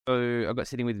So I've got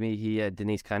sitting with me here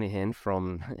Denise Carnihan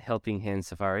from Helping Hand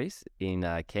Safaris in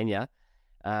Kenya.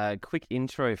 Quick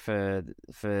intro for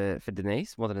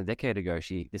Denise. More than a decade ago,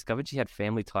 she discovered she had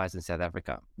family ties in South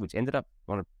Africa, which ended up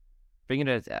bringing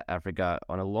her to Africa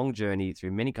on a long journey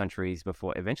through many countries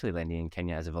before eventually landing in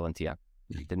Kenya as a volunteer.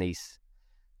 Denise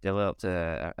developed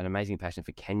an amazing passion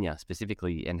for Kenya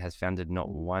specifically and has founded not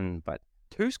one but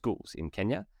two schools in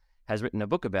Kenya, has written a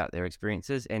book about their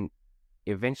experiences, and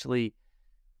eventually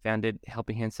founded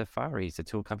Helping Hand Safaris, a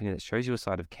tour company that shows you a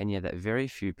side of Kenya that very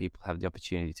few people have the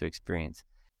opportunity to experience.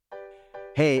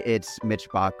 Hey, it's Mitch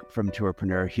Bach from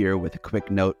Tourpreneur here with a quick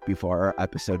note before our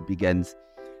episode begins.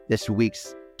 This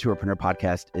week's Tourpreneur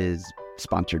podcast is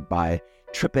sponsored by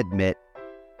TripAdmit.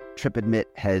 TripAdmit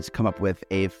has come up with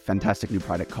a fantastic new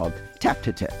product called Tap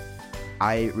to Tip.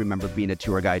 I remember being a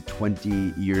tour guide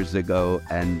 20 years ago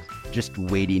and just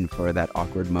waiting for that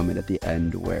awkward moment at the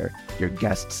end where your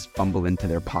guests fumble into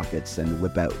their pockets and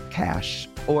whip out cash,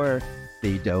 or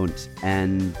they don't.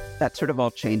 And that sort of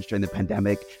all changed during the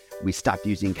pandemic. We stopped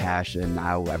using cash, and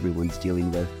now everyone's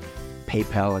dealing with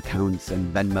PayPal accounts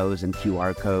and Venmos and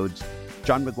QR codes.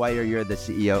 John McGuire, you're the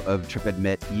CEO of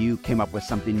TripAdmit. You came up with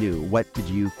something new. What did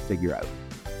you figure out?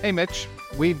 Hey Mitch,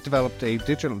 we've developed a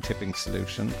digital tipping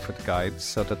solution for the guides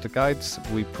so that the guides,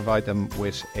 we provide them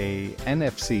with a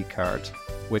NFC card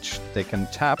which they can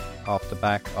tap off the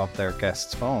back of their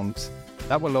guests' phones.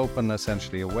 That will open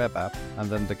essentially a web app, and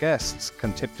then the guests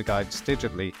can tip the guides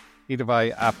digitally, either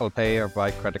by Apple Pay or by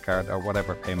credit card or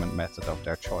whatever payment method of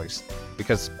their choice.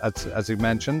 Because as you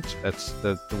mentioned, it's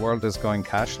the world is going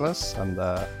cashless, and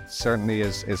certainly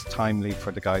is timely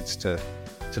for the guides to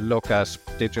look at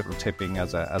digital tipping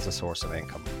as a source of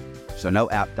income. So no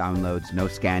app downloads, no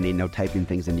scanning, no typing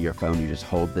things into your phone. You just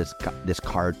hold this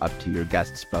card up to your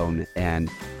guest's phone and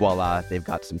voila, they've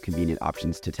got some convenient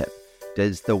options to tip.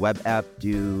 Does the web app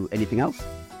do anything else?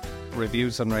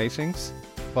 Reviews and ratings.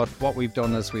 But what we've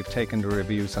done is we've taken the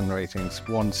reviews and ratings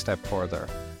one step further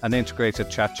and integrated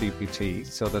ChatGPT.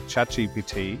 So that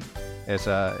ChatGPT it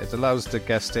allows the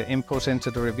guest to input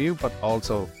into the review, but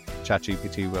also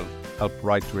ChatGPT will help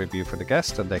write the review for the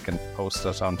guest, and they can post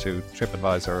it onto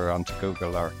TripAdvisor or onto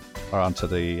Google or onto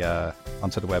the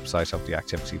website of the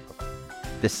activity book.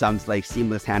 This sounds like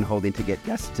seamless hand-holding to get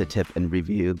guests to tip and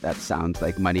review. That sounds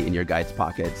like money in your guides'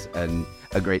 pockets and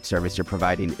a great service you're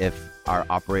providing. If our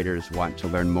operators want to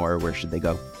learn more, where should they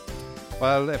go?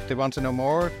 Well, if they want to know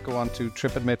more, go on to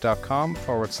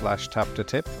tripadmit.com/tap to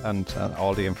tip, and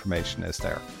all the information is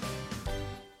there.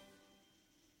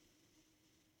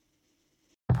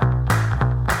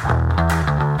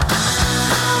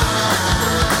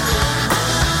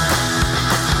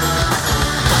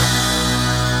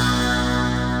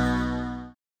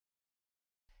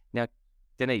 Now,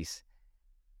 Denise,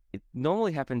 it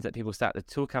normally happens that people start the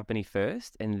tour company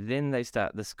first and then they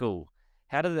start the school.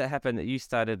 How did it happen that you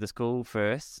started the school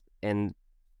first and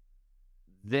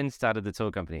then started the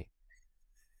tour company?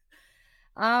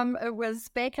 It was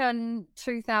back in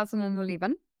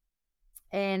 2011,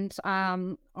 and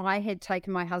I had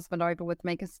taken my husband over with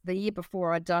me because the year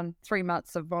before I'd done 3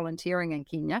 months of volunteering in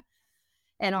Kenya,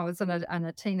 and I was in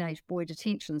a teenage boy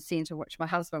detention centre, which my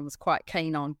husband was quite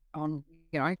keen on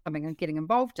coming and getting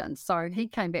involved in. So he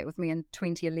came back with me in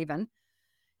 2011.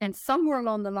 And somewhere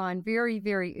along the line, very,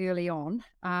 very early on,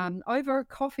 over a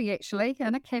coffee actually,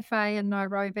 in a cafe in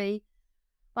Nairobi,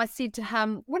 I said to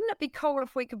him, wouldn't it be cool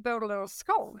if we could build a little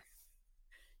school?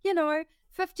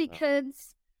 50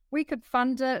 kids, we could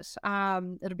fund it.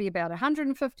 It'll be about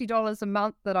 $150 a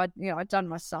month that I'd done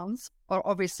my sums.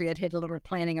 Obviously, I'd had a little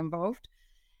planning involved.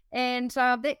 And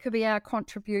that could be our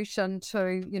contribution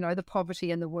to, the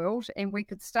poverty in the world. And we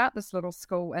could start this little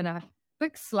school in a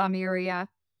big slum area,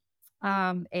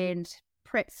 and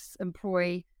perhaps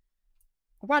employ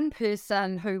one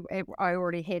person who I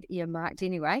already had earmarked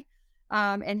anyway.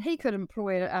 And he could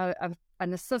employ an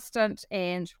assistant,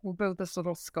 and we'll build this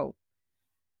little school.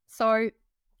 So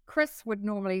Chris would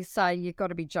normally say, you've got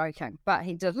to be joking, but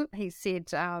he didn't. He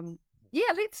said,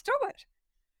 yeah, let's do it.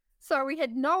 So we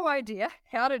had no idea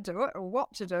how to do it or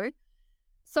what to do.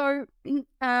 So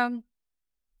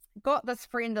got this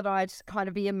friend that I'd kind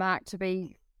of earmarked to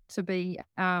be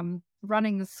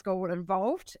running the school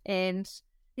involved, and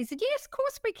he said, yes, of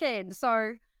course we can.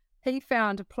 So he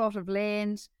found a plot of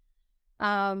land.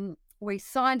 We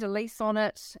signed a lease on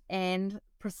it and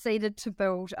proceeded to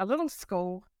build a little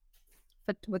school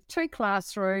with 2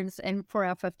 classrooms and for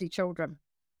our 50 children.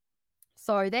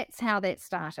 So that's how that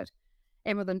started.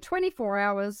 And within 24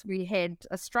 hours, we had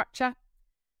a structure.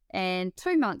 And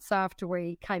 2 months after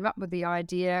we came up with the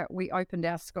idea, we opened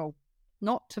our school,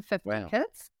 not to 50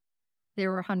 kids, there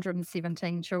were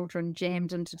 117 children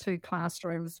jammed into 2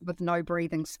 classrooms with no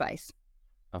breathing space.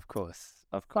 Of course.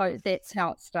 So that's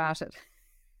how it started.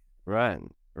 Right.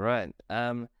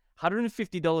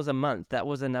 $150 a month. That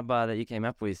was a number that you came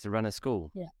up with to run a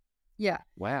school. Yeah.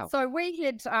 Wow. So we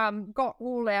had got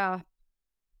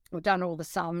done all the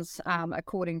sums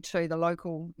according to the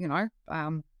local,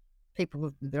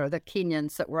 people, the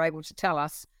Kenyans that were able to tell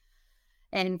us.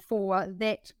 And for a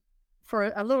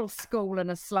little school in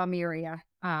a slum area,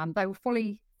 they were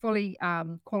fully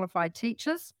qualified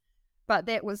teachers, but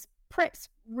that was perhaps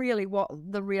really what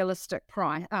the realistic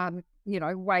price,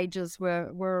 wages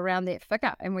were around that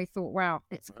figure. And we thought, wow,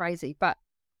 that's crazy. But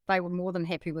they were more than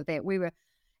happy with that. We were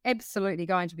absolutely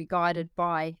going to be guided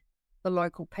by the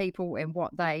local people and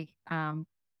what they,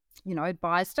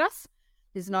 advised us.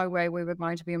 There's no way we were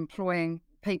going to be employing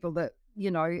people that,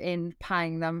 and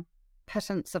paying them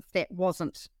pittance if that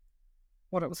wasn't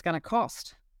what it was going to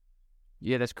cost.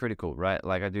 Yeah, that's critical, right?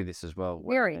 Like I do this as well.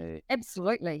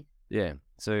 Absolutely. Yeah.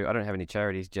 So I don't have any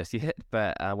charities just yet,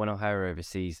 but when I hire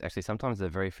overseas, actually sometimes the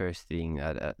very first thing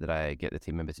that I get the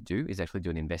team member to do is actually do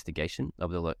an investigation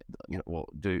of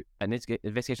do an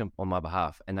investigation on my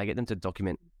behalf, and I get them to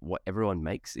document what everyone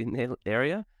makes in their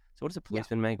area. So what does a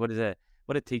policeman make? What does a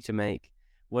teacher make?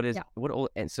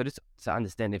 And so just to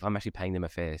understand if I'm actually paying them a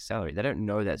fair salary. They don't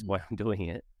know that's why I'm doing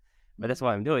it, but that's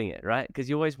why I'm doing it, right? Because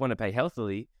you always want to pay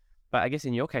healthily, but I guess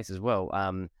in your case as well,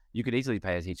 you could easily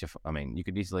pay a teacher. You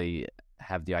could easily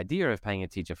have the idea of paying a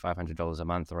teacher $500 a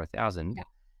month or $1,000,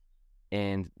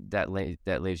 and that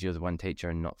leaves you with one teacher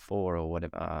and not 4 or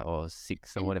whatever, or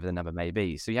 6 or whatever the number may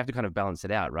be. So you have to kind of balance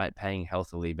it out, right? Paying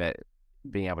healthily, but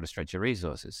being able to stretch your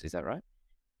resources. Is that right?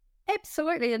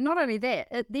 Absolutely. And not only that,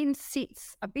 it then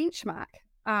sets a benchmark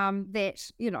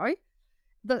that,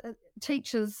 the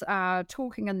teachers are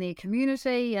talking in their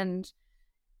community, and,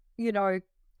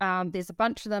 there's a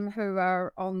bunch of them who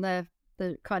are on the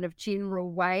kind of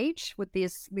general wage with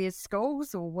their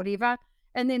schools or whatever.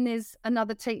 And then there's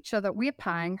another teacher that we're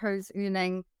paying who's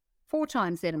earning 4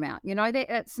 times that amount. That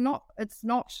it's not.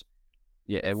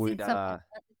 Yeah, it would.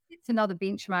 It's another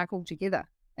benchmark altogether,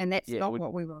 and that's not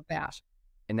what we were about.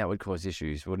 And that would cause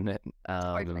issues, wouldn't it?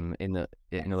 Totally. In the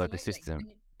local system.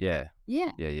 Yeah.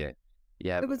 It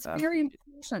was very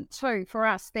important too for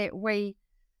us that when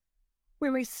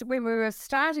we were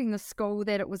starting the school,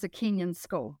 that it was a Kenyan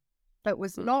school. It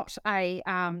was not a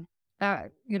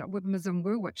with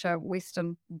Mzungu, which are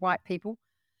Western white people.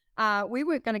 We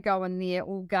weren't going to go in there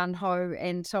all gun ho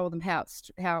and tell them how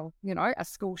a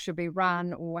school should be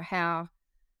run or how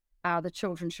the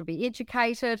children should be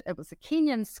educated. It was a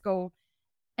Kenyan school,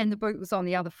 and the boot was on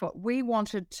the other foot. We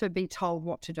wanted to be told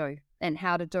what to do and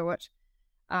how to do it,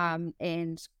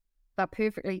 and they're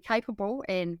perfectly capable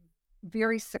and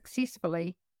very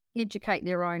successfully educate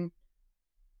their own,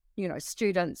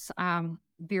 students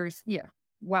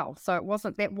well. So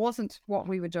that wasn't what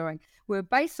we were doing. We were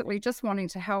basically just wanting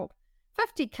to help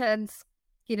 50 kids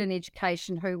get an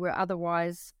education who were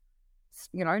otherwise,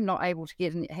 not able to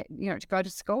get to go to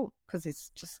school because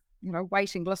it's just,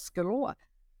 waiting lists galore.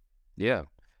 Yeah.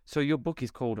 So your book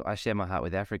is called I Share My Heart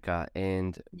with Africa,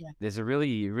 and there's a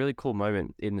really, really cool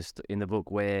moment in the book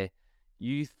where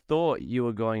you thought you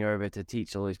were going over to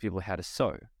teach all these people how to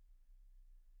sew.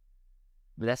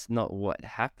 But that's not what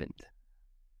happened.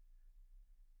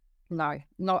 No,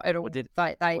 not at all.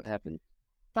 What happened?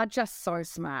 They're just so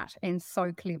smart and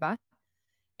so clever.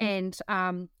 And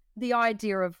the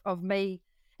idea of me,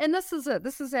 and this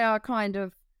is our kind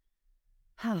of,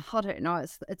 I don't know,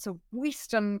 it's a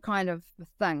Western kind of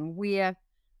thing where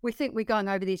we think we're going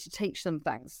over there to teach them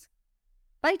things.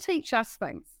 They teach us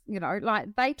things, like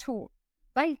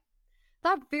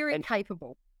they're very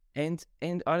capable. And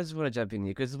I just want to jump in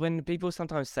here because when people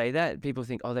sometimes say that, people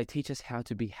think, oh, they teach us how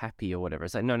to be happy or whatever.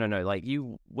 It's like, no. Like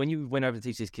when you went over to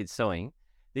teach these kids sewing,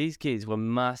 these kids were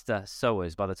master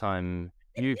sewers by the time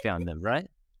you found them, right?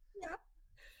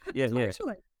 Yeah.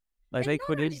 Totally. Like they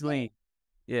could easily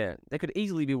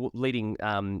be leading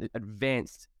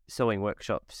advanced sewing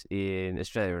workshops in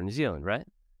Australia or New Zealand, right?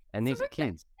 And these are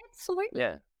kids. Absolutely.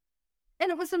 Yeah.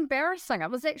 And it was embarrassing. It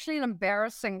was actually an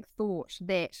embarrassing thought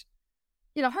that,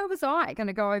 who was I going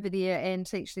to go over there and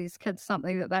teach these kids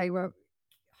something that they were,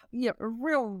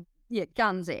 real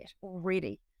guns at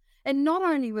already. And not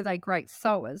only were they great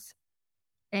sewers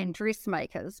and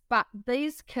dressmakers, but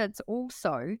these kids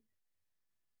also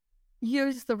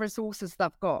use the resources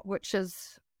they've got, which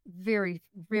is very,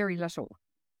 very little.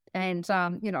 And,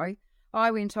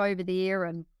 I went over there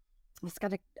and was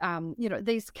going to,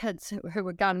 these kids who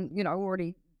were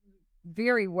already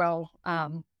very well,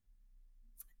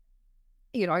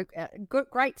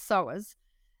 great sewers,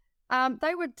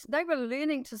 They were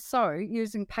learning to sew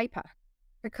using paper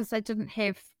because they didn't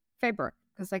have fabric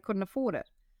because they couldn't afford it.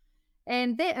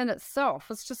 And that in itself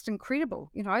was just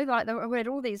incredible, like we had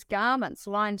all these garments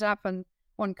lined up and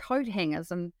on coat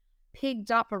hangers and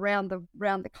pegged up around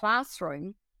the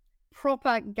classroom,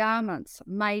 proper garments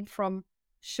made from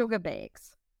sugar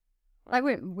bags. They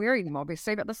weren't wearing them,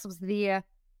 obviously, but this was their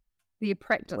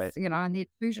practice, and their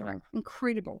tutoring.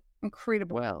 Incredible.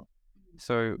 Well,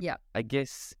 so yeah, I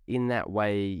guess in that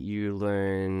way you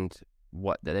learned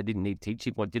what that they didn't need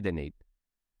teaching. What did they need?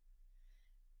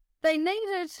 They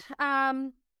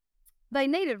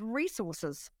needed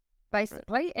resources,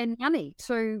 basically, and money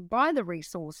to buy the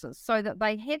resources so that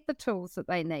they had the tools that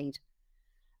they need.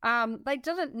 They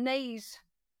didn't need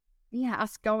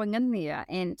us going in there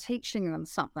and teaching them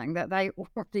something that they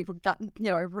already were done,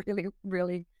 really,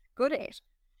 really good at.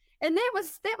 And that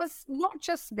was not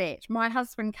just that. My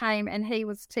husband came and he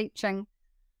was teaching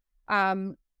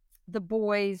the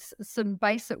boys some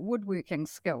basic woodworking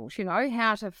skills,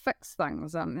 how to fix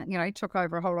things. He took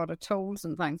over a whole lot of tools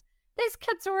and things. These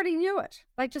kids already knew it.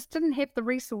 They just didn't have the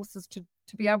resources to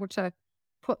be able to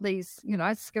put these,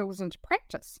 skills into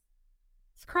practice.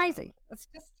 It's crazy. That's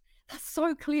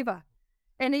so clever.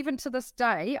 And even to this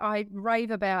day, I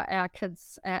rave about our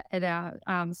kids at our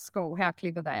school, how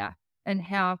clever they are and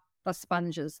how they're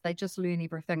sponges. They just learn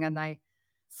everything and they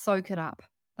soak it up.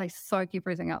 They soak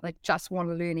everything up. They just want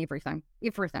to learn everything.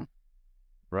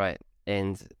 Right.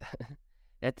 And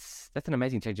that's an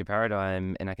amazing change of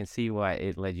paradigm. And I can see why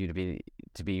it led you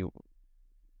to be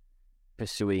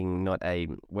pursuing not a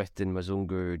Western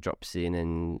Mzungu drops in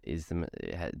and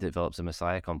develops a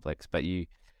Messiah complex, but you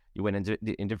went in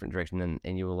a different direction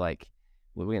and you were like,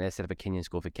 well, we're going to set up a Kenyan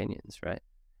school for Kenyans, right?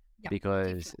 Yeah,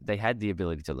 because definitely. they had the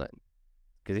ability to learn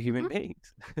because they're human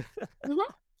beings.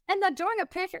 And they're doing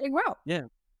it perfectly well. Yeah.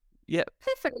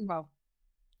 Perfectly well.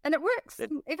 And it works.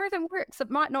 Everything works. It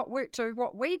might not work to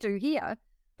what we do here,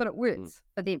 but it works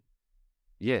for them.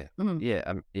 Yeah. Yeah.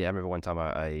 I remember one time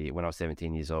when I was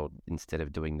 17 years old, instead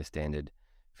of doing the standard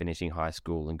finishing high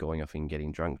school and going off and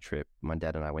getting drunk trip, my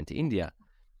dad and I went to India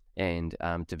and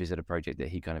to visit a project that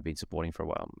he kind of been supporting for a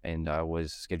while. And I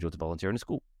was scheduled to volunteer in a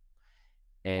school.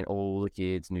 And all the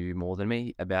kids knew more than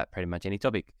me about pretty much any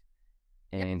topic.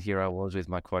 And here I was with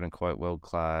my quote unquote world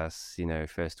class,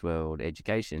 first world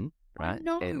education, right? I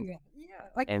know.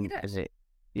 I get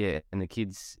it. And the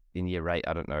kids in year 8,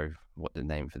 I don't know what the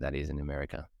name for that is in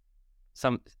America.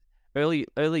 Some early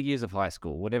years of high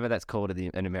school, whatever that's called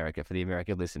in America for the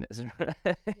American listeners. But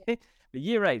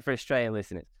year 8 for Australian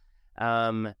listeners.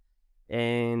 And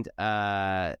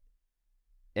the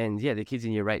kids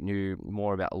in year 8 knew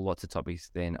more about lots of topics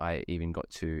than I even got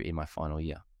to in my final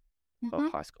year of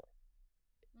high school.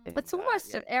 It's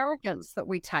almost an arrogance that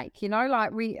we take,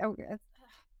 like we,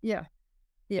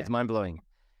 It's mind blowing.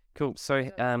 Cool.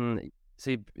 So,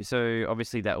 so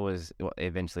obviously that was what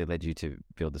eventually led you to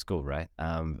build the school, right?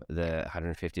 The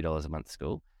 $150 a month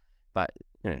school, but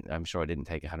I'm sure it didn't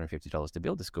take $150 to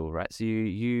build the school, right? So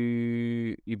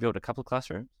you built a couple of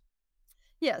classrooms.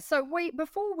 Yeah. So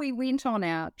before we went on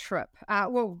our trip,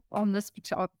 on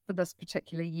for this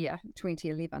particular year,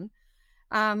 2011.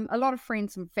 A lot of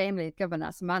friends and family had given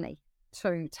us money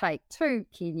to take to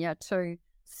Kenya to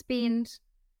spend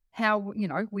where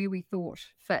we thought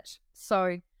fit.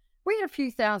 So we had a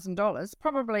few $1,000s,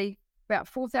 probably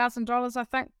about $4,000, I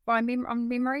think, on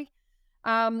memory.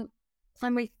 And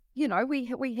we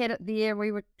had it there.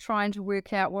 We were trying to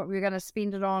work out what we were going to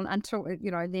spend it on until,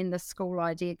 then the school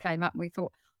idea came up and we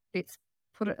thought, let's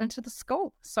put it into the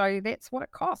school. So that's what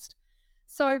it cost.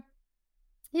 So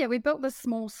yeah, we built this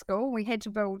small school. We had to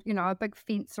build, a big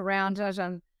fence around it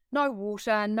and no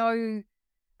water, no,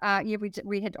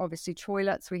 we had obviously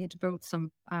toilets. We had to build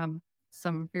some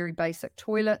very basic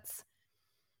toilets.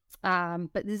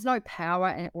 But there's no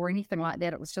power or anything like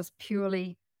that. It was just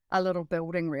purely a little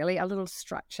building, really, a little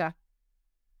structure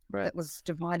that was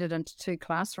divided into 2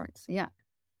 classrooms. Yeah.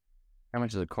 How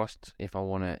much does it cost if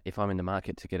I'm in the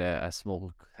market to get a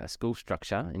small school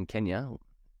structure in Kenya?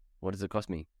 What does it cost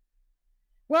me?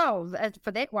 Well, for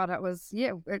that one,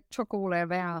 it took all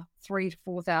of our $3,000 to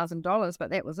 $4,000, but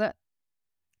that was it.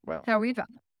 Wow. However,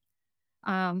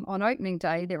 on opening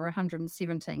day, there were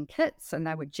 117 kids and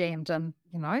they were jammed in,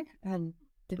 and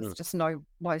there was just no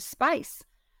space.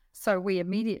 So we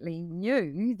immediately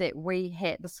knew that we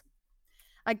had this.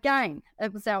 Again,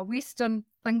 it was our Western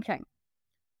thinking.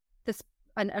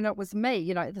 And it was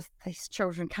me, these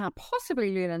children can't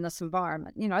possibly learn in this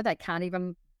environment. They can't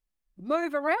even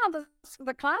move around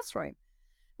the classroom.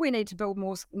 We need to build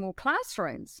more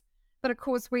classrooms. But of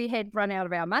course, we had run out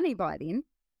of our money by then.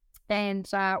 And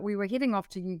we were heading off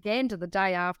to Uganda the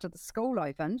day after the school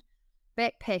opened,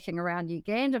 backpacking around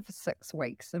Uganda for 6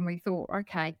 weeks. And we thought,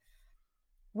 okay,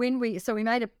 we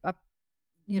made a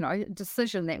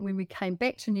decision that when we came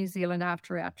back to New Zealand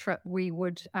after our trip, we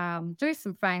would do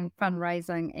some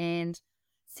fundraising and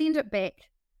send it back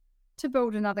to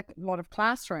build another lot of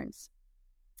classrooms.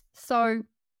 So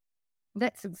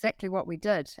that's exactly what we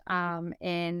did,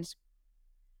 and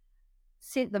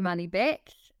sent the money back.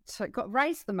 So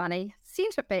raised the money,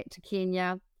 sent it back to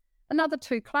Kenya. Another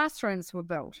 2 classrooms were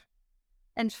built,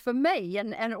 and for me,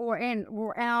 our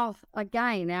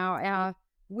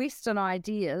Western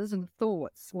ideas and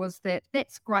thoughts was that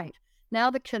that's great. Now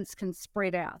the kids can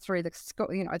spread out through the school,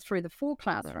 through the 4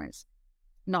 classrooms.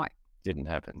 No, Didn't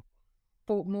happen.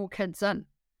 brought more kids in.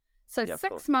 So Yeah, of 6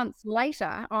 course. months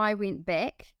later, I went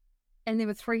back, and there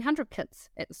were 300 kids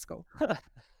at the school.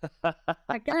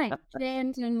 Again,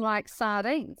 jammed in like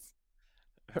sardines.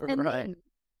 And Right. then,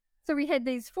 so we had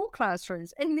these 4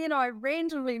 classrooms, and then I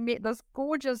randomly met this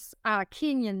gorgeous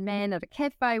Kenyan man at a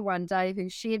cafe one day who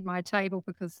shared my table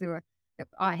because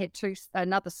I had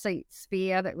another seat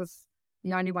spare. That was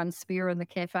the only one spare in the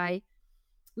cafe.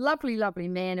 Lovely, lovely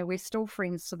man, and we're still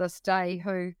friends to this day,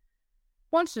 who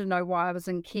wanted to know why I was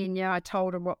in Kenya. I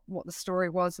told him what the story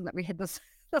was and that we had this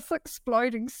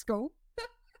exploding school.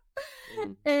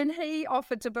 And he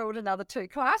offered to build another 2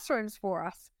 classrooms for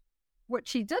us,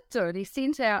 which he did do. He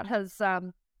sent out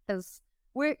his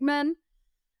workmen,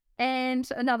 and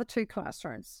another 2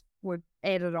 classrooms were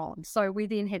added on. So we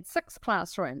then had 6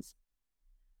 classrooms.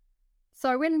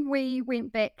 So when we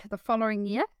went back the following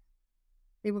year,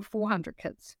 there were 400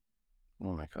 kids,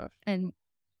 Oh my gosh. and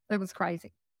it was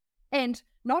crazy. And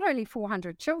not only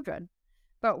 400 children,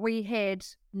 but we had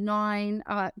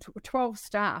 12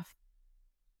 staff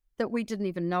that we didn't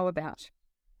even know about,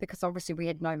 because obviously we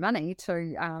had no money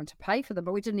to pay for them,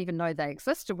 but we didn't even know they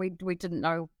existed. We didn't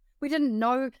know.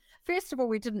 First of all,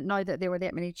 we didn't know that there were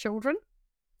that many children,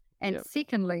 and Yep.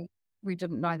 secondly, we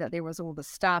didn't know that there was all the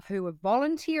staff who were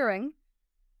volunteering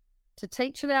to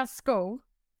teach at our school,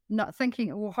 not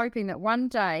thinking or hoping that one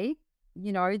day,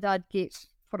 they'd get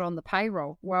put on the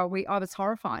payroll. Well, I was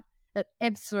horrified. It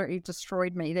absolutely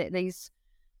destroyed me that these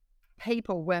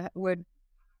people were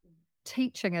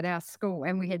teaching at our school,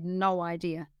 and we had no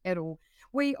idea at all.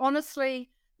 We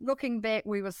honestly, looking back,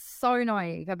 we were so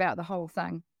naive about the whole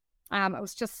thing. It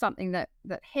was just something that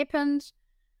happened.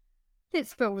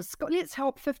 Let's build a school. Let's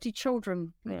help 50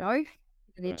 children, in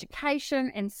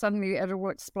education, and suddenly it all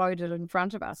exploded in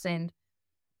front of us. And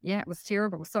yeah, it was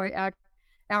terrible. So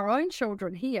our own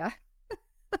children here,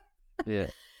 Yeah.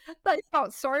 they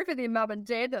felt sorry for their mum and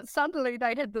dad that suddenly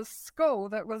they'd had this school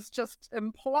that was just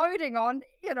imploding on,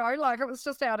 like it was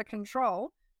just out of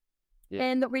control. Yeah.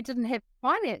 And that we didn't have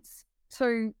finance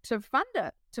to fund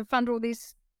it, to fund all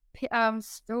these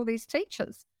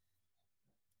teachers.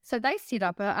 So they set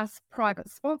up a private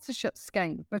sponsorship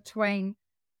scheme between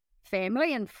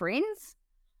family and friends,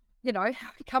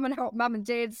 come and help mum and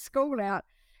dad's school out.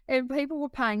 And people were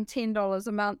paying $10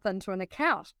 a month into an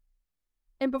account.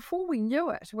 And before we knew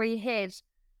it, we had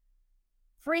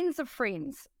friends of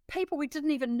friends, people we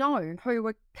didn't even know, who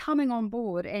were coming on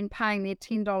board and paying their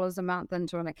 $10 a month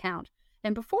into an account.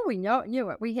 And before we knew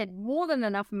it, we had more than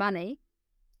enough money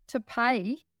to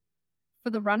pay for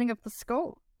the running of the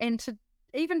school. And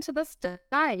even to this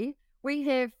day, we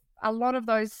have a lot of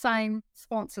those same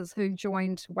sponsors who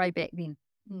joined way back then.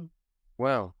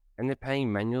 Wow. And they're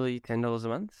paying manually $10 a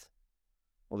month?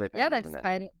 Or they're paying Yeah, more they've than that?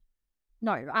 paid it.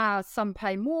 No, some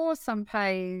pay more, some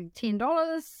pay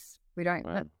 $10. We don't.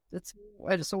 Wow.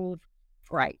 It's all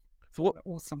great. So what,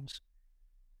 Awesome.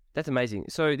 That's amazing.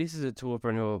 So this is a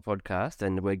Tourpreneur podcast,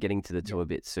 and we're getting to the tour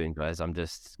bit soon, guys. I'm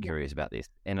just curious about this,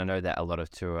 and I know that a lot of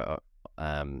tour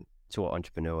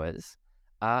entrepreneurs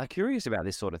are curious about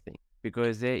this sort of thing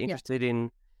because they're interested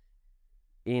in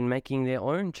making their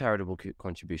own charitable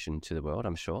contribution to the world.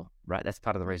 I'm sure, right? That's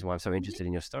part of the reason why I'm so interested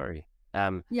in your story.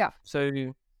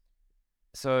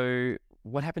 So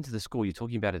what happened to the school? You're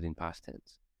talking about it in past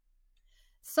tense.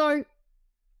 So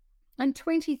in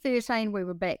 2013, we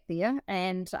were back there,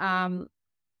 and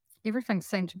everything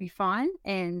seemed to be fine.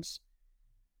 And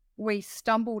we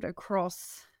stumbled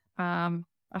across a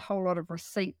whole lot of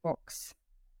receipt books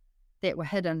that were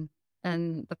hidden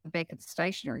in the back of the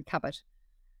stationery cupboard.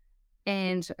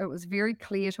 And it was very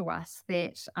clear to us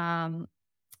that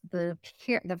the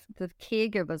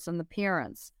caregivers and the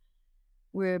parents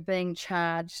were being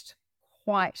charged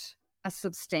quite a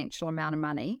substantial amount of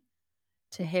money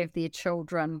to have their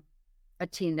children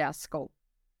attend our school.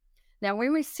 Now,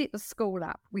 when we set the school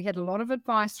up, we had a lot of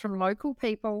advice from local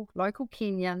people, local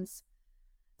Kenyans,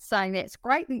 saying that's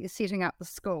great that you're setting up the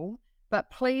school,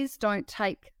 but please don't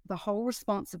take the whole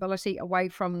responsibility away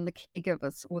from the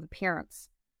caregivers or the parents.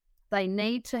 They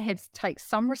need to take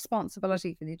some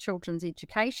responsibility for their children's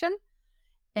education,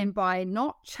 and by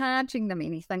not charging them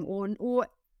anything, or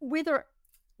whether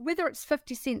it's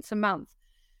 50 cents a month,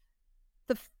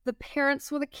 the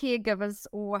parents or the caregivers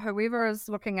or whoever is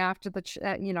looking after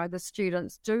the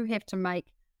students do have to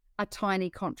make a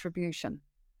tiny contribution.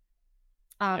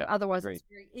 Otherwise, it's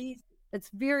very easy. It's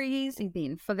very easy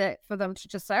then for them to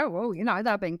just say, oh, well,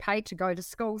 they're being paid to go to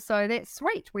school, so that's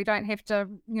sweet. We don't have to,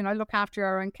 look after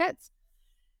our own kids.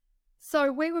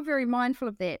 So we were very mindful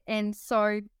of that. And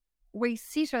so we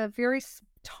set a very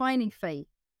tiny fee.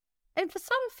 And for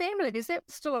some families,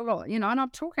 that's still a lot, and I'm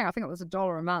talking, I think it was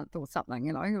 $1 a month or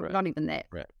something, not even that.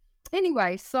 Right.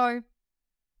 Anyway, so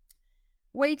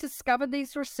we discovered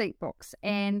these receipt books,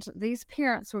 and these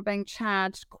parents were being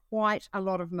charged quite a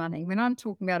lot of money. When I'm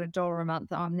talking about $1 a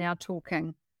month, I'm now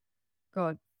talking,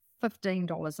 $15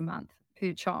 a month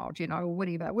per child, or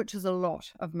whatever, which is a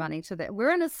lot of money to that.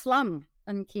 We're in a slum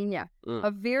in Kenya,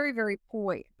 a very, very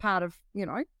poor part of,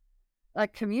 a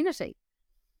community.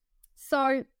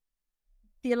 So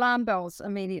the alarm bells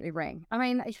immediately rang. I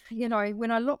mean,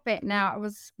 when I look back now,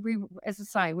 as I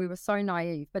say, we were so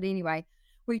naive. But anyway,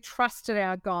 we trusted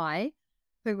our guy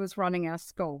who was running our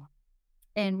school,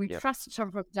 and we trusted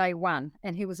him from day one.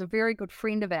 And he was a very good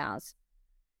friend of ours.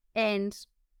 And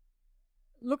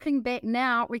looking back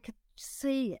now, we could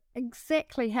see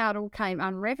exactly how it all came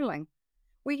unraveling.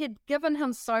 We had given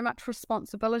him so much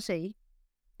responsibility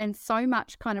and so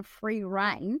much kind of free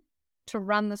rein to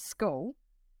run the school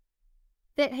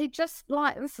that he just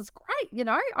this is great,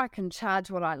 I can charge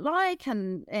what I like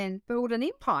and build an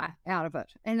empire out of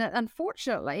it. And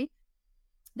unfortunately,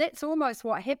 that's almost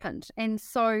what happened. And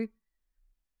so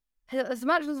as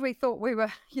much as we thought we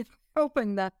were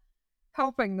helping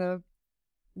the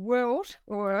world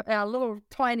or our little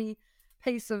tiny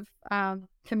piece of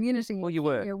community. Well, you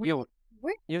were. We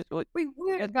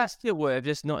were. But still were,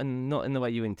 just not in the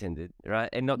way you intended, right?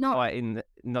 And not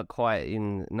quite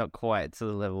to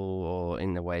the level or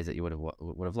in the ways that you would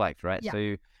have liked, right? Yeah. So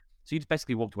you just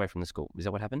basically walked away from the school. Is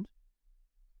that what happened?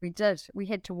 We did. We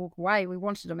had to walk away. We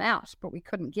wanted him out, but we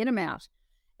couldn't get him out,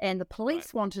 and the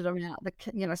police wanted him out.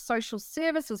 The social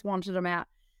services wanted him out,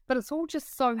 but it's all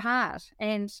just so hard.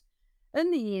 And in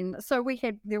the end, so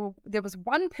there was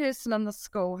one person in the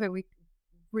school who we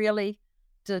really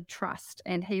did trust,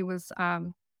 and he was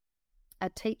a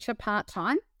teacher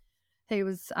part-time. He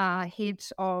was head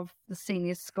of the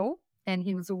senior school, and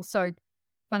he was also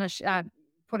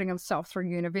putting himself through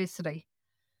university.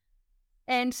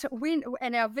 And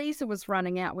our visa was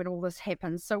running out when all this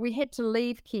happened, so we had to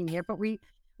leave Kenya, but we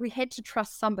had to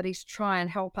trust somebody to try and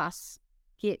help us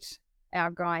get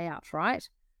our guy out, right?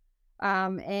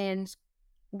 And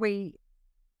we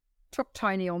took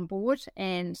Tony on board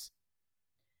and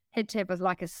had to have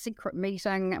a secret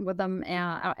meeting with him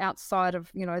outside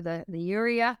of, the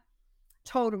area,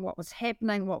 told him what was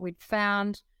happening, what we'd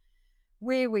found,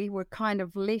 where we were kind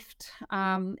of left,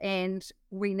 and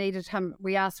we needed him.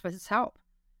 We asked for his help,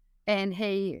 and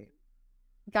he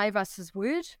gave us his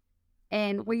word,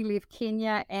 and we left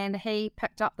Kenya, and he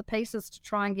picked up the pieces to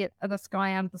try and get this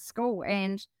guy out of the school.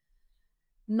 And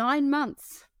 9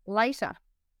 months later,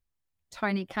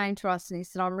 Tony came to us and he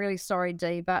said, "I'm really sorry,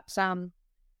 Dee, but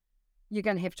you're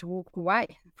going to have to walk away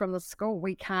from the school.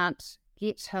 We can't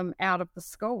get him out of the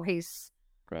school. He's,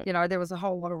 right. There was a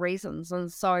whole lot of reasons."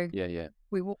 And so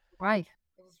we walked away.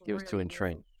 He was too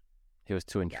entrenched. He was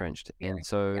too entrenched. Yeah. And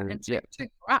so, too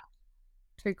corrupt.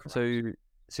 Too corrupt.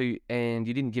 So, and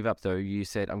you didn't give up though. You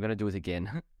said, "I'm going to do it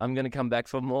again. I'm going to come back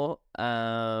for more,"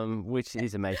 which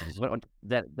is amazing.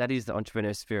 That is the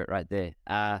entrepreneur spirit right there.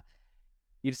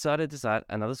 You decided to start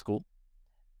another school.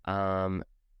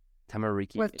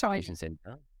 Tamariki with Education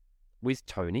Centre with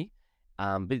Tony,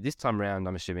 but this time around,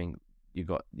 I'm assuming you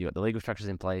got the legal structures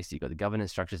in place, you got the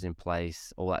governance structures in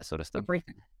place, all that sort of stuff.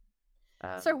 Everything.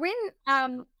 So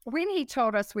when he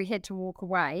told us we had to walk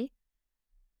away,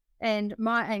 and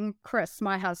Chris,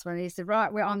 my husband, he said,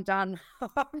 "Right, well, I'm done.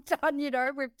 I'm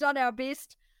done. We've done our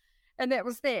best," and that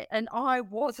was that. And I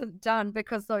wasn't done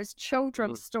because those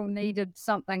children still needed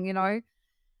something,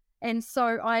 And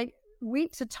so I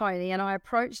went to Tony and I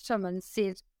approached him and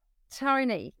said,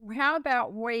 "Tony, how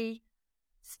about we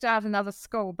start another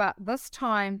school, but this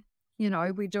time,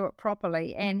 we do it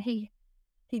properly?" And he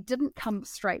didn't come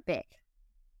straight back.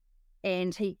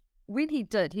 And when he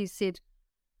did, he said,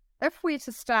 "If we're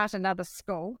to start another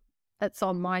school, it's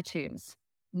on my terms,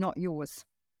 not yours,"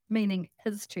 meaning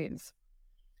his terms.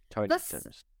 Tony's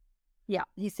terms. Yeah,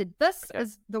 he said this Okay.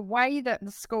 is the way that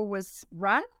the school was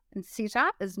run and set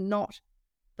up is not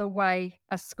the way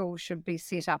a school should be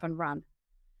set up and run.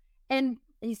 And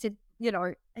he said,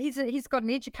 he's got an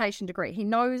education degree. He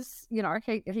knows, he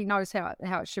knows how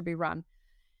it should be run.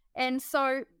 And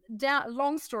so,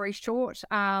 long story short,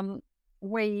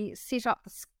 we set up the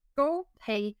school.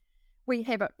 We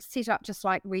have it set up just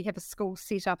like we have a school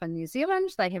set up in New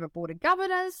Zealand. They have a board of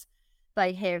governors.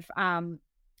 They have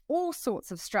all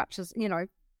sorts of structures,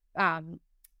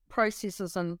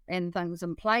 processes and things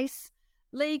in place.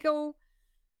 Legal.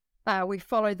 We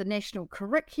follow the national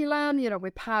curriculum.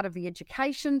 We're part of the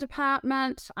education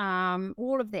department.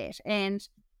 All of that, and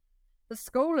the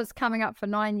school is coming up for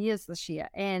 9 years this year,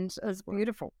 and is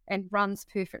beautiful and runs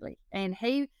perfectly. And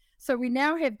so we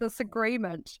now have this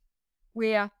agreement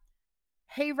where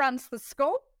he runs the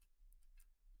school,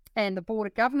 and the board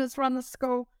of governors run the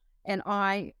school, and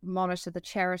I monitor the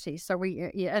charity. So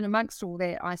and amongst all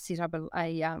that, I set up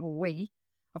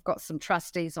I've got some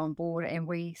trustees on board, and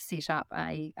we set up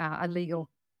a legal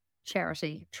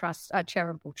charity trust, a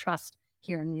charitable trust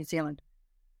here in New Zealand.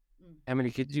 How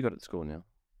many kids you got at school now?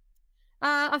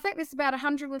 I think there's about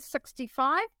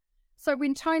 165. So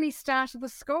when Tony started the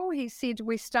school, he said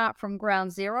we start from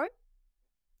ground zero,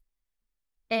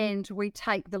 and we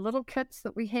take the little kids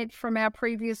that we had from our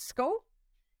previous school,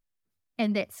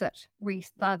 and that's it.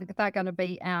 They're going to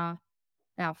be our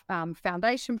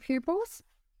foundation pupils,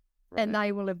 right. And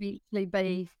they will eventually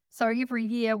be. So every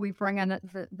year we bring in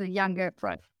the younger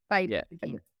baby. Yeah.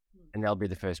 And they'll be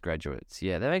the first graduates.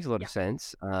 Yeah, that makes a lot of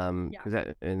sense. Because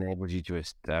that enables you to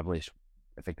establish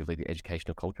effectively the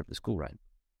educational culture of the school, right?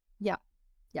 Yeah,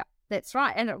 that's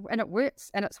right. And it works,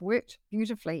 and it's worked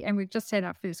beautifully. And we've just had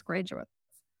our first graduates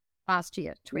last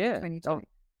year, 2022. Oh,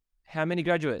 how many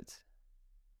graduates?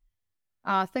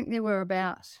 I think there were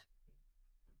about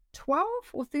 12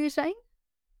 or 13.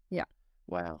 Yeah.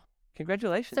 Wow.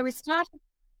 Congratulations. So we started,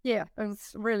 it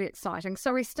was really exciting.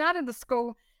 So we started the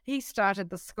school, he started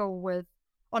the school with,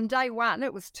 on day one,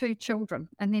 it was 2 children,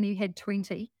 and then he had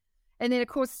 20. And then, of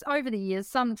course, over the years,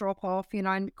 some drop off, and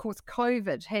of course,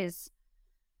 COVID has,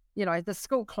 the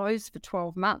school closed for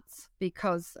 12 months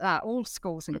because all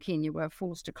schools in Kenya were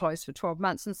forced to close for 12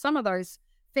 months. And some of those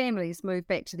families moved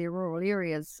back to their rural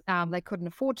areas. They couldn't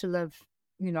afford to live,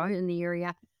 in the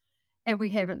area.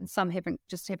 And some haven't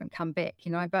come back,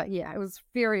 But yeah, it was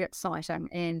very exciting,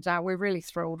 and we're really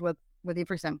thrilled with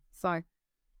everything. So,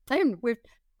 and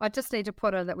I just need to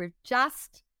put in that we've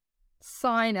just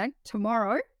signing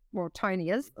tomorrow. Well, Tony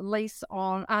is lease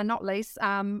on, not lease,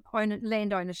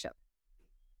 land ownership.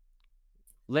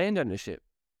 Land ownership.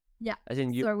 Yeah. As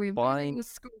in you so we're buying the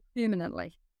school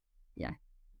permanently. Yeah.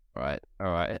 All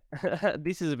right.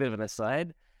 This is a bit of an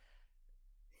aside.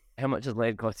 How much does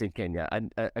land cost in Kenya?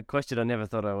 A question I never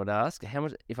thought I would ask. How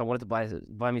much, if I wanted to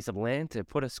buy me some land to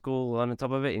put a school on the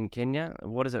top of it in Kenya,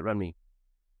 what does it run me?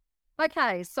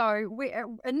 Okay, so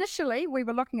initially we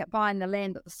were looking at buying the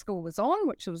land that the school was on,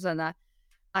 which was in a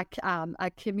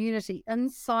community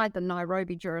inside the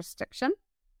Nairobi jurisdiction.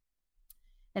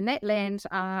 And that land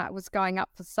was going up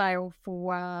for sale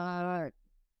for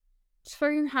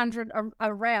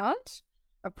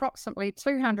approximately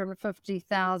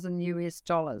 $250,000 US.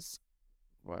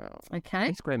 Wow.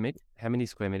 Okay. How many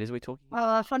square meters are we talking?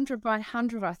 100 by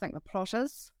 100, I think the plot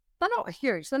is. They're not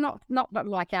huge. They're not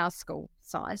like our school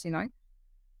size, A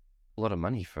lot of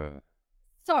money for.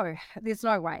 So there's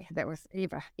no way that was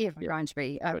ever going to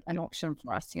be an option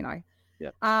for us,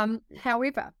 Yeah.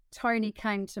 However, Tony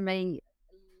came to me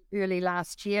early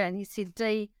last year and he said,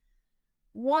 Dee,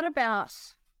 what about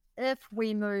if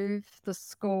we move the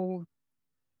school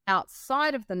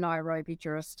outside of the Nairobi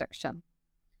jurisdiction?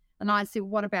 And I said,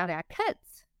 what about our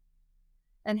kids?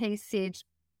 And he said,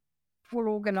 we'll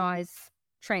organise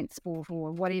transport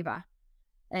or whatever.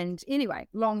 And anyway,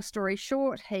 long story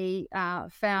short, he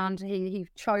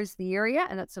chose the area,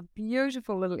 and it's a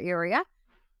beautiful little area.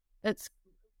 It's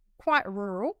quite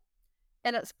rural,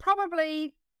 and it's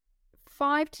probably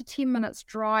 5 to 10 minutes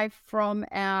drive from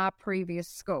our previous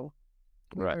school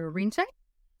Right. we were renting.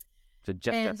 So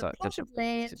just and outside. The plot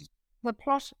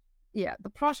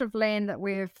of land that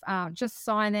we've just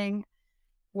signing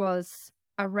was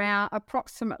around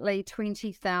approximately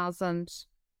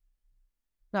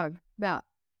about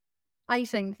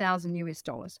 $18,000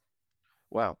 US.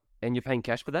 Wow. And you're paying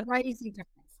cash for that?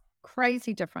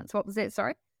 Crazy difference. What was that?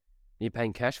 Sorry? You're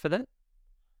paying cash for that?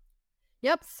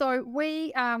 Yep. So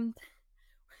we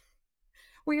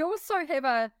also have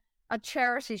a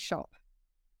charity shop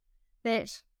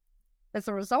that, as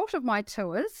a result of my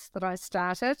tours that I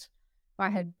started, I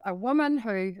had a woman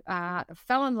who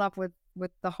fell in love with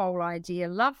with the whole idea,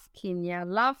 loves Kenya,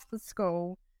 loves the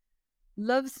school,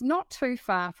 lives not too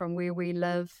far from where we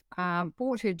live,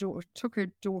 took her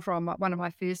daughter on one of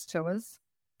my first tours,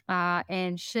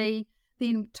 and she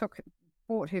then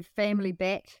brought her family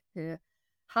back, her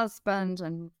husband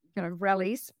and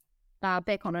rallies,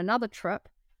 back on another trip.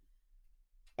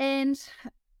 And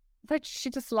she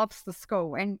just loves the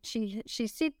school. And she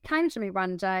came to me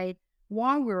one day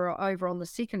while we were over on the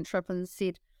second trip and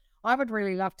said, I would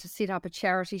really love to set up a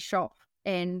charity shop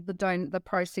and the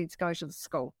proceeds go to the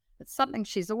school. It's something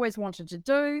she's always wanted to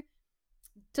do.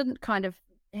 Didn't kind of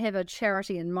have a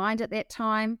charity in mind at that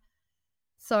time.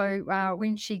 So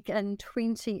when she, in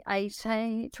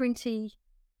 2018,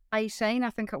 I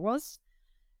think it was,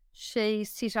 she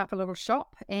set up a little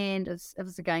shop, and it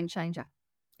was a game changer.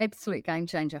 Absolute game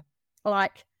changer.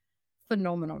 Like,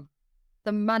 phenomenal.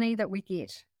 The money that we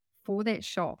get for that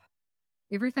shop,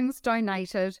 everything's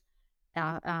donated.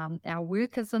 Our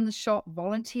workers in the shop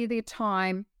volunteer their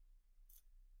time.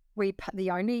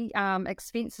 The only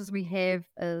expenses we have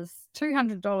is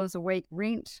 $200 a week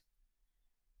rent,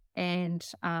 and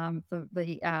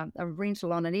the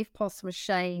rental on an FPOS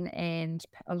machine and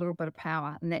a little bit of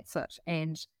power, and that's it.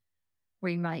 And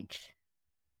we make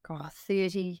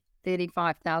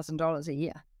 $35,000 a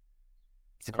year.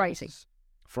 It's crazy.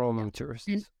 From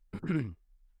tourists? No,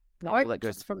 that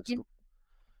goes just from school.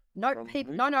 no From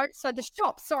people. who? No. So the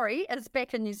shop, is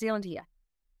back in New Zealand here.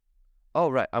 Oh,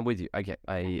 right. I'm with you. Okay.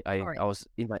 I Sorry. was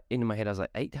in my head. I was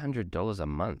like, $800 a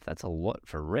month. That's a lot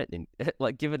for rent. And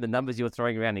like, given the numbers you were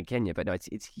throwing around in Kenya, but no, it's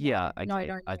here. No,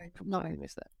 Okay. I completely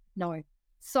missed that. No.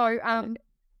 So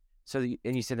So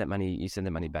and you send that money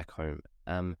back home.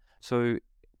 So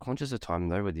conscious of time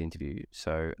though with the interview.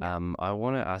 So I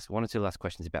want to ask one or two last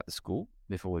questions about the school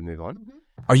before we move on.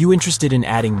 Are you interested in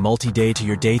adding multi-day to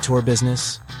your day tour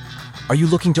business? Are you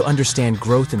looking to understand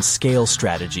growth and scale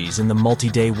strategies in the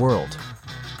multi-day world?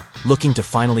 Looking to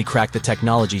finally crack the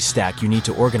technology stack you need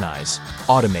to organize,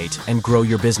 automate, and grow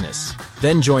your business?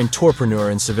 Then join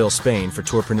Tourpreneur in Seville, Spain for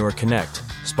Tourpreneur Connect,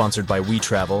 sponsored by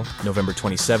WeTravel, November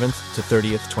 27th to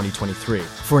 30th, 2023,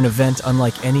 for an event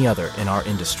unlike any other in our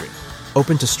industry.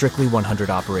 Open to strictly 100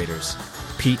 operators.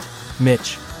 Pete,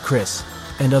 Mitch, Chris,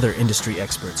 and other industry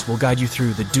experts will guide you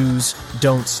through the do's,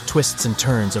 don'ts, twists, and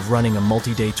turns of running a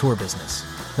multi-day tour business.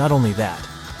 Not only that,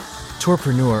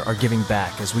 Tourpreneur are giving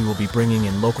back as we will be bringing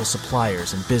in local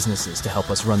suppliers and businesses to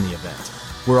help us run the event.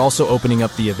 We're also opening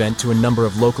up the event to a number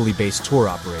of locally based tour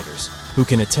operators who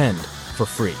can attend for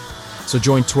free. So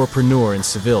join Tourpreneur in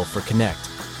Seville for Connect,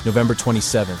 November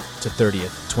 27th to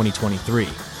 30th, 2023,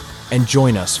 and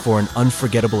join us for an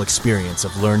unforgettable experience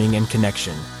of learning and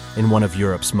connection in one of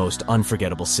Europe's most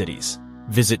unforgettable cities.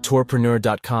 Visit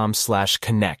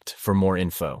tourpreneur.com/connect for more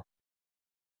info.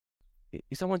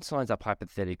 If someone signs up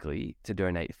hypothetically to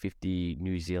donate 50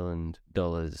 New Zealand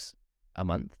dollars a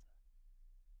month,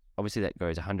 obviously that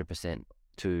goes 100%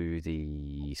 to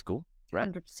the school, right?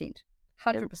 100%.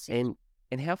 100%.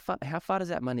 And how far does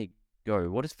that money go?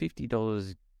 What does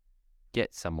 $50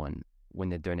 get someone when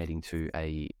they're donating to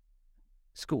a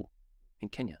school in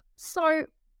Kenya? So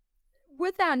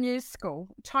with our new school,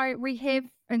 we have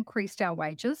increased our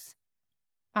wages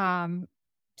to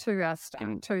the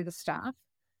staff.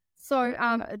 So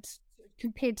it's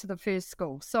compared to the first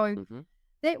school. So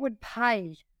that would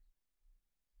pay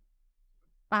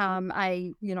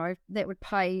that would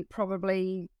pay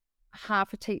probably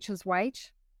half a teacher's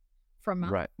wage for a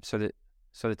month. Right. So the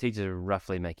teachers are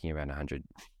roughly making around 100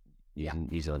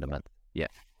 New Zealand a month. Yeah.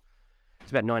 It's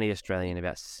about 90 Australian,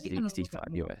 about 65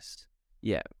 US.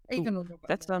 Yeah. Even a little bit.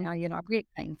 That's now, we're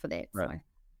paying for that. Right. So.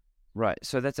 Right.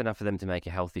 So that's enough for them to make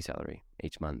a healthy salary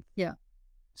each month. Yeah.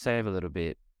 Save a little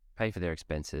bit, pay for their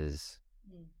expenses.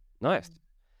 Nice.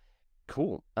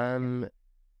 Cool. And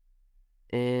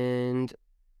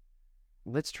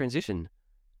let's transition.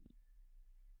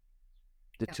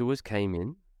 The tours came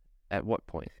in at what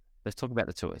point? Let's talk about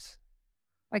the tours.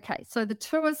 Okay, so the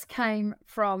tours came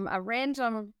from a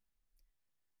random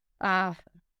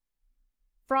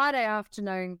Friday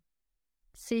afternoon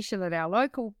session at our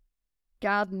local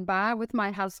garden bar with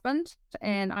my husband,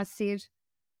 and I said,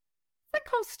 I think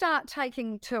I'll start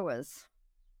taking tours.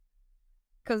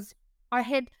 Because I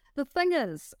had the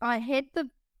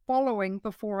following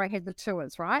before I had the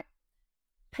tours, right?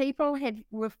 People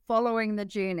were following the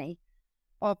journey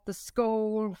of the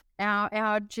school,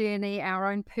 our journey,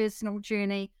 our own personal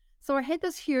journey. So I had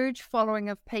this huge following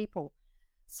of people.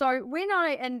 So when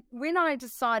I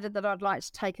decided that I'd like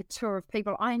to take a tour of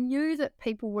people, I knew that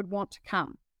people would want to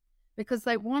come because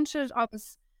they wanted.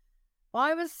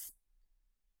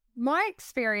 My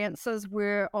experiences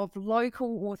were of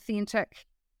local, authentic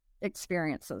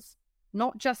experiences,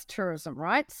 not just tourism,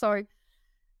 right? So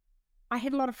I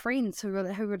had a lot of friends who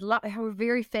were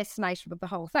very fascinated with the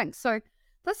whole thing. So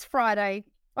this Friday,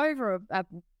 over a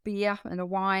beer and a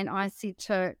wine, I said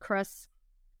to Chris,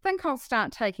 I think I'll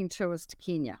start taking tours to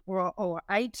Kenya or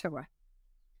a tour.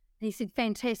 He said,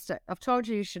 fantastic. I've told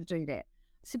you should do that.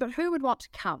 I said, but who would want to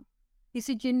come? He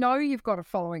said, you've got a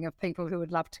following of people who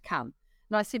would love to come.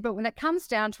 And I said, but when it comes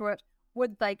down to it,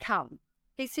 would they come?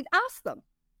 He said, ask them.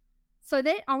 So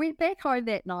that I went back home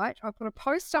that night. I put a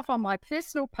post up on my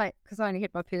personal page, because I only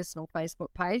had my personal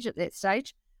Facebook page at that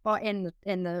stage, and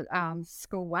the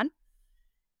school one.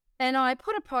 And I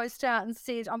put a post out and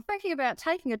said, I'm thinking about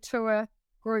taking a tour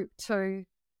group to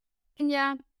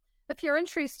Kenya. If you're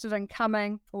interested in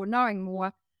coming or knowing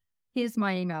more, here's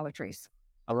my email address.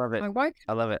 I love it.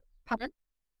 I love it. Pardon?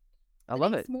 I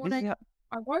love it. Morning,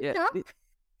 I woke up.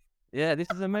 This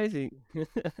is amazing. I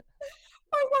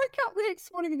woke up the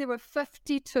next morning and there were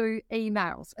 52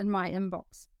 emails in my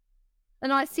inbox.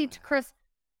 And I said to Chris,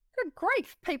 good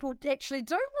grief, people actually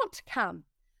do want to come.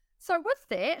 So with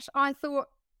that, I thought,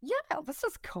 yeah, this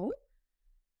is cool.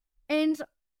 And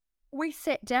we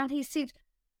sat down.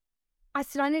 I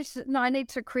said, I need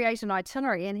to create an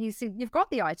itinerary. And he said, you've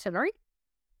got the itinerary.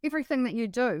 Everything that you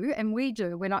do, and we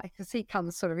do, because he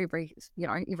comes sort of every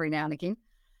now and again,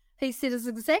 he said is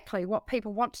exactly what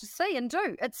people want to see and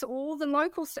do. It's all the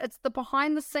local, it's the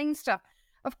behind the scenes stuff.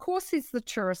 Of course, there's the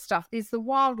tourist stuff. There's the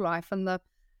wildlife and the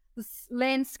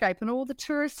landscape and all the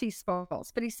touristy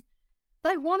spots. But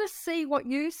they want to see what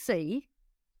you see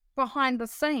behind the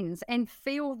scenes and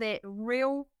feel that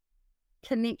real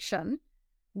connection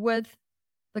with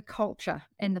the culture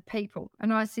and the people.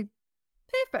 And I said,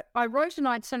 perfect. I wrote an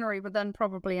itinerary within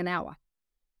probably an hour.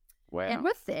 Wow. And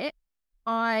with that,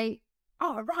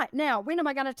 right now, when am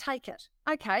I going to take it?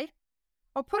 Okay,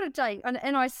 I'll put a date.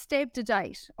 And I stabbed a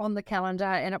date on the calendar,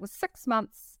 and it was 6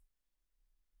 months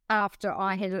after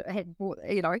I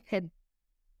had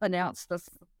announced this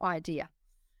idea.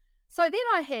 So then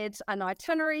I had an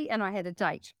itinerary and I had a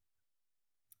date.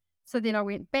 So then I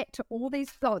went back to all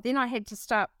these. Then I had to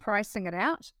start pricing it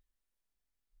out.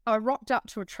 I rocked up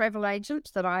to a travel agent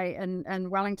that in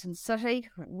Wellington City,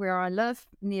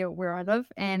 near where I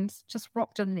live, and just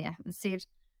rocked in there and said,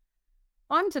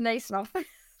 I'm Denise and I'm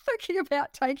thinking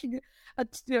about taking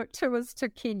tours to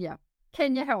Kenya.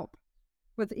 Can you help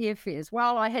with airfares?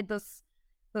 Well, I had this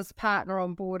partner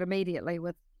on board immediately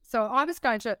so I was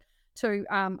going to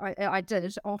I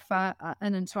did offer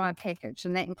an entire package,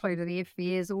 and that included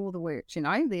airfares, all the work,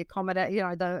 the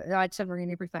accommodation, the itinerary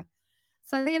and everything.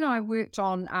 So then I worked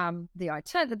on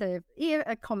the air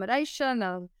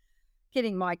accommodation,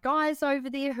 getting my guys over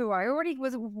there who I already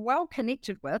was well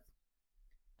connected with.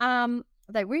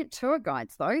 They weren't tour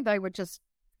guides though; they were just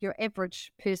your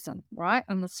average person, right,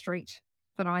 on the street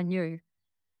that I knew.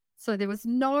 So there was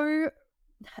no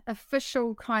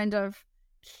official kind of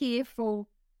careful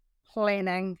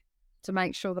planning to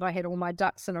make sure that I had all my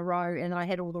ducks in a row and I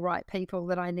had all the right people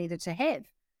that I needed to have.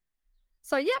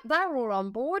 So, they were all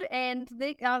on board, and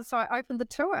so I opened the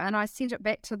tour and I sent it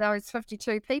back to those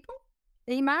 52 people,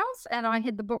 emails, and I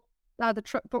had the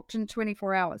trip booked in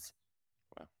 24 hours.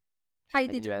 Wow.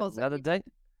 Paid the deposit. Another date?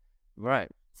 Right.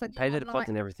 So pay the deposit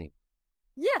and everything.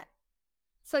 Yeah.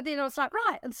 So then I was like,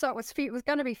 right. And so it was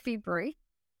going to be February,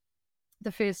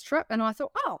 the first trip, and I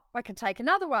thought, I can take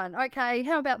another one. Okay,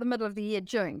 how about the middle of the year,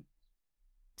 June?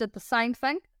 Did the same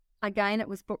thing. Again, it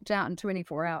was booked out in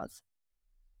 24 hours.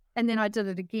 And then I did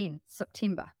it again,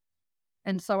 September.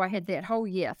 And so I had that whole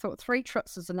year. I thought 3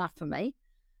 trips is enough for me.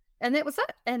 And that was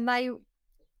it. And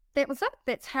that was it.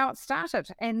 That's how it started.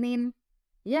 And then,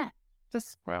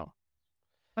 wow.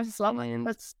 I just love it.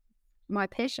 It's my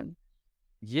passion.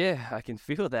 Yeah, I can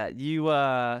feel that. You,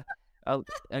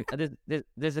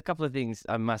 there's a couple of things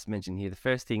I must mention here. The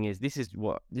first thing is this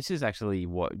is actually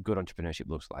what good entrepreneurship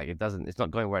looks like. It's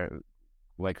not going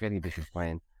where creating a business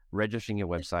plan, registering your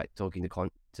website, talking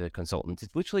to consultants.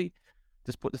 It's literally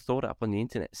just put the thought up on the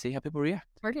internet, see how people react.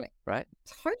 Totally. Right?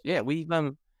 Totally. Yeah,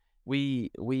 we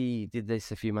did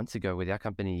this a few months ago with our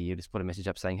company. You just put a message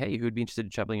up saying, hey, who would be interested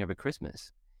in traveling over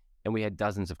Christmas? And we had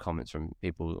dozens of comments from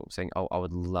people saying, oh, I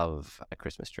would love a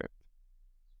Christmas trip.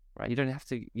 Right? You don't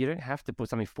have to put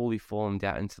something fully formed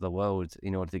out into the world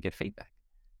in order to get feedback.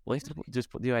 Well, you have to just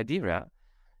put the idea out.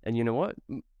 And you know what?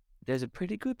 There's a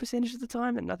pretty good percentage of the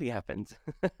time that nothing happens.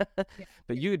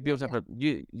 But you'd built up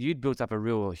a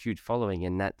real huge following,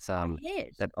 and that's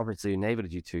that obviously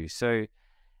enabled you to. So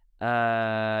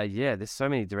there's so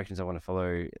many directions I want to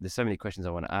follow. There's so many questions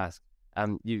I want to ask.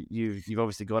 You've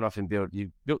obviously gone off and built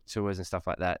tours and stuff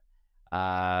like that.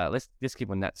 Let's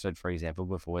keep on that thread, for example,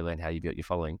 before we learn how you built your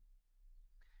following.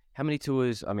 How many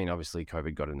tours? I mean, obviously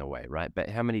COVID got in the way, right? But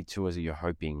how many tours are you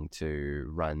hoping to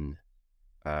run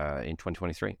in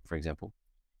 2023, for example?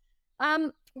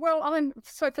 Well,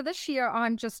 so for this year,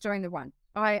 I'm just doing the one.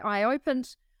 I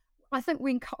opened. I think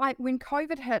when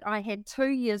COVID hit, I had 2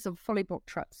 years of fully booked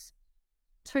trips.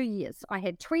 2 years. I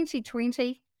had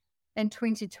 2020 and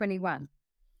 2021.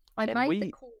 I And made the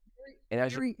we call and I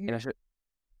should very and I early. should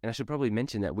and I should probably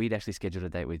mention that we'd actually scheduled a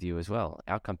date with you as well.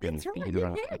 Our company That's right. figured You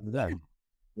around had. with them.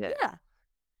 Yeah. Yeah.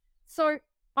 So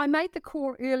I made the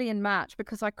call early in March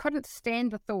because I couldn't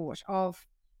stand the thought of,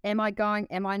 am I going,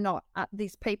 am I not?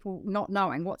 These people not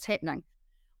knowing what's happening.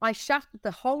 I shut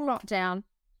the whole lot down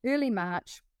early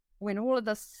March when all of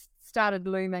this started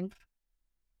looming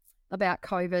about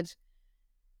COVID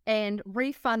and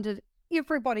refunded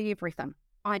everybody everything.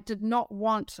 I didn't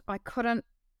want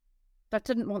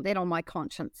that on my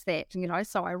conscience,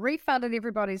 so I refunded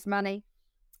everybody's money.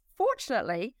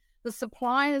 Fortunately, the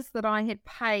suppliers that I had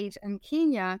paid in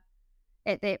Kenya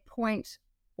at that point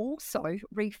also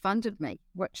refunded me,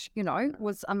 which,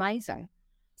 was amazing.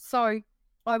 So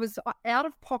I was out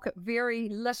of pocket very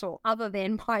little other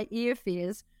than my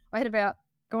airfares. I had about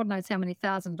God knows how many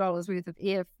 $1,000s worth of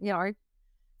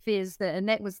fares there, and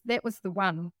that was the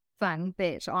one thing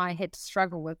that I had to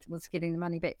struggle with, was getting the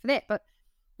money back for that. But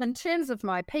in terms of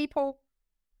my people,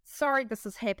 sorry this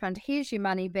has happened, here's your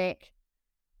money back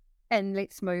and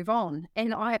let's move on.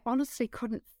 And I honestly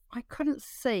couldn't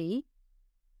see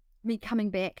me coming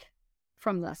back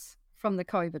from the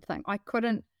COVID thing. I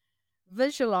couldn't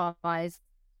visualize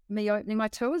me opening my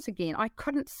tours again. I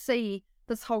couldn't see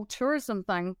this whole tourism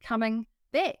thing coming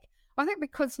back. I think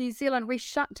because New Zealand, we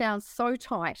shut down so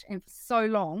tight and for so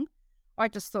long, I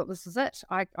just thought this is it.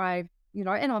 I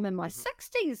and I'm in my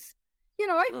 60s, how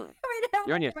You're in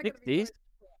long your am I gonna be 60s?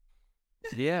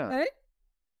 Yeah. doing- Eh?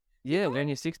 Yeah, you're in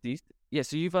your 60s. Yeah,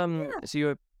 so you've Yeah.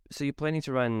 so you're planning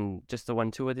to run just the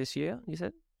one tour this year, you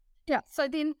said? Yeah. So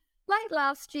then late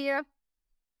last year,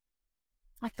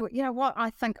 I thought, you know what? I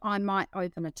think I might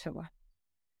open a tour.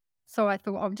 So I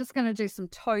thought, I'm just going to do some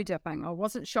toe dipping. I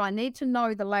wasn't sure. I need to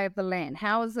know the lay of the land.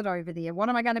 How is it over there? What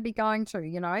am I going to be going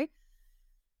to,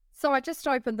 So I just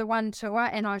opened the one tour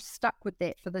and I stuck with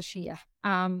that for this year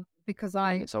because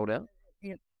It's sold out?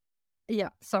 yeah.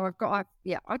 So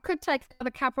I could take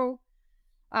another couple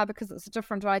because it's a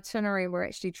different itinerary. We're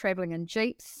actually traveling in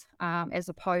Jeeps as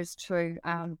opposed to,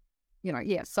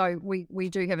 So we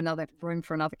do have another room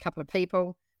for another couple of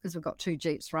people because we've got 2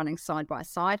 Jeeps running side by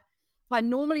side. I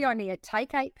normally only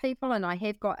take 8 people and I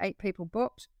have got 8 people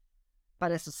booked.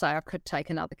 But as I say, I could take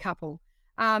another couple.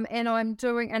 And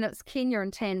it's Kenya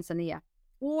and Tanzania.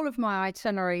 All of my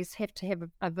itineraries have to have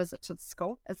a visit to the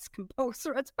school. It's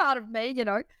compulsory. It's part of me,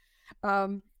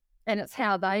 and it's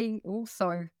how they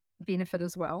also benefit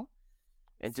as well.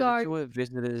 And do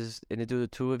the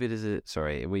tour visitors,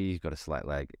 sorry, we've got a slight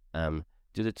lag.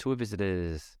 Do the tour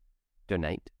visitors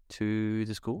donate to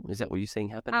the school? Is that what you're seeing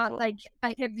happen? As well? They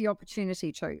have the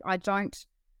opportunity to. I don't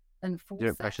enforce You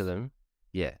don't pressure them?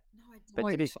 Yeah. No, I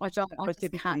don't. I don't. I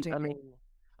just can't do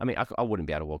it. I wouldn't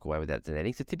be able to walk away without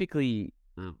donating. So typically,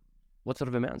 what sort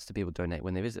of amounts do people donate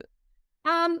when they visit?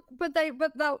 But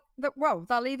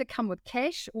they'll either come with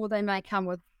cash or they may come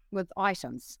with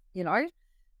items.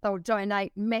 They'll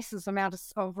donate massive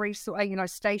amounts of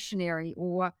resource, stationery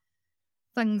or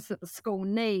things that the school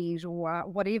need or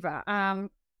whatever.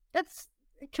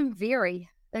 It can vary.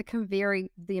 It can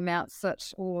vary the amounts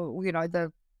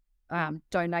the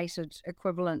donated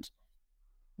equivalent,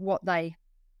 what they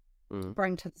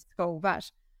bring to the school.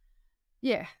 But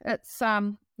yeah, it's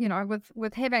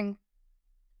with having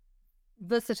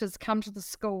visitors come to the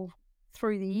school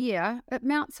through the year, it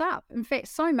mounts up. In fact,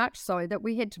 so much so that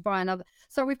we had to buy another.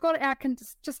 So we've got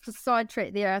just to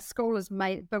sidetrack there, our school is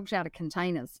built out of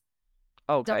containers.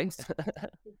 Okay.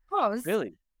 Because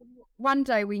Really? one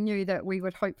day we knew that we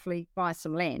would hopefully buy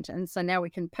some land, and so now we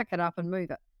can pick it up and move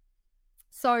it.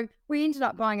 So we ended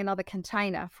up buying another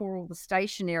container for all the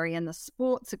stationery and the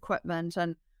sports equipment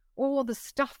and all the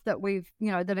stuff that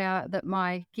that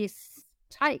my guests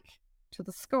take to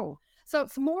the school. So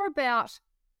it's more about,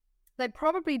 they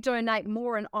probably donate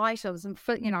more in items and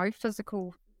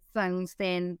physical things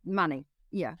than money.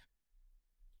 Yeah.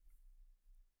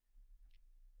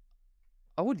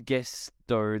 I would guess,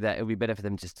 though, that it would be better for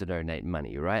them just to donate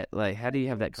money, right? Like, how do you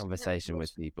have that conversation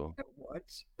with people?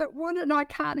 It would, and I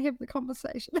can't have the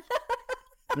conversation.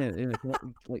 Yeah,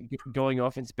 like going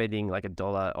off and spending like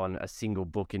 $1 on a single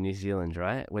book in New Zealand,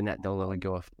 right? When that dollar would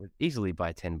go off, would easily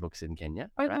buy 10 books in Kenya,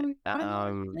 right?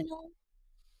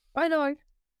 I know.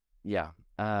 Yeah,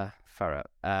 far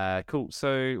out. Cool.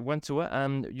 So one tour.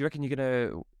 You reckon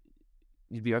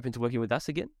you'd be open to working with us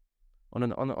again? on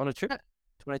a trip?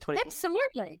 2020.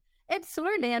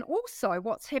 Absolutely. And also,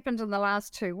 what's happened in the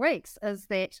last 2 weeks is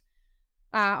that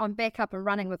I'm back up and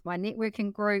running with my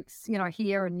networking groups,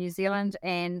 here in New Zealand,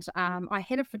 and I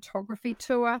had a photography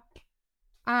tour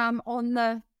on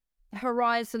the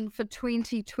horizon for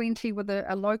 2020 with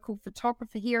a local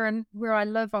photographer here and where I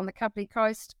live on the Kapiti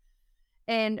Coast.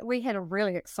 And we had a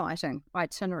really exciting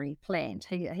itinerary planned.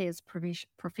 He is a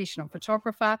professional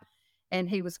photographer, and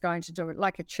he was going to do it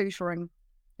like a tutoring,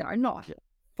 not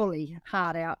fully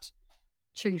hard out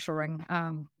tutoring,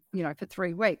 for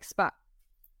 3 weeks, but,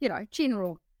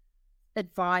 general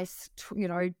advice,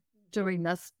 doing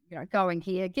this, going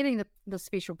here, getting the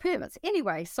special permits.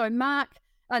 Anyway, so Mark,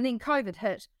 and then COVID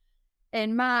hit,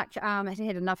 and Mark had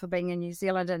had enough of being in New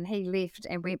Zealand, and he left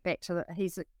and went back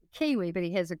he's a Kiwi, but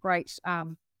he has a great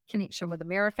connection with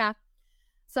America.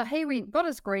 So he got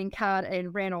his green card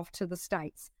and ran off to the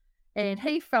States. And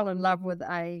he fell in love with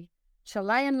a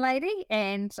Chilean lady,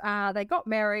 and they got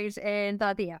married, and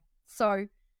they're there. So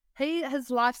his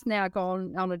life's now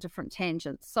gone on a different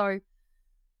tangent. So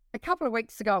a couple of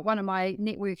weeks ago at one of my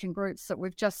networking groups that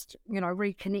we've just,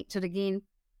 reconnected again,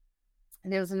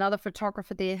 and there was another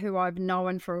photographer there who I've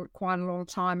known for quite a long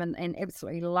time and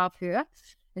absolutely love her.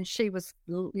 And she was,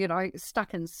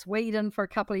 stuck in Sweden for a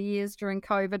couple of years during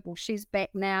COVID. Well, she's back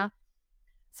now.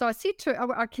 So I said to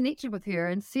her, I connected with her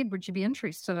and said, would you be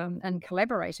interested in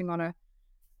collaborating on a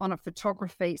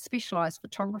specialized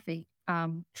photography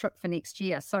trip for next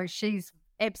year? So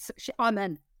I'm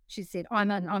in. She said,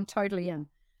 I'm in. I'm totally in.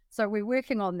 So we're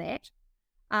working on that.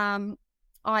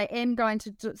 I am going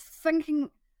to thinking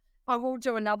I will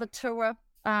do another tour.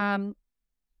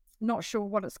 Not sure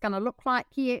what it's going to look like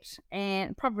yet,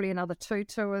 and probably another 2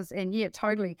 tours. And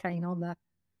totally keen on the.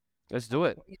 Let's do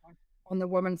it. On the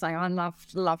women's thing, I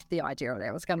loved the idea of that.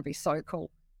 It was going to be so cool.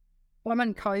 I'm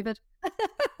in COVID,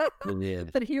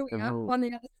 but here we are on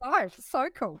the other side. So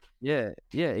cool. Yeah,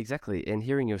 exactly. And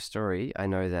hearing your story, I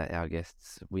know that our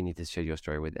guests, we need to share your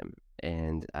story with them,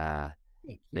 and they're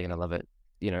gonna love it.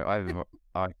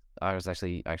 I was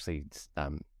actually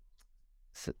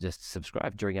just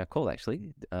subscribed during our call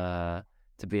to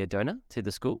be a donor to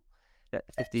the school. That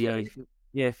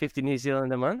 50 New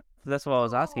Zealand a month. So that's why I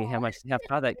was asking how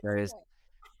far that goes.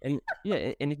 And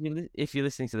and if you're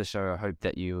listening to the show, I hope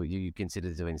that you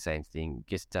consider doing the same thing.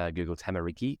 Just Google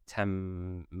Tamariki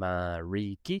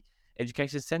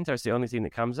Education Centre. It's the only thing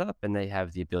that comes up, and they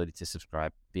have the ability to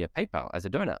subscribe via PayPal as a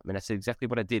donor. I mean, that's exactly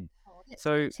what I did.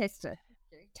 So fantastic.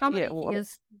 Tamariki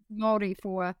is Māori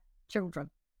for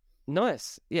children.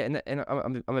 Nice. Yeah, and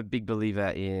I'm a big believer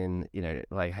in,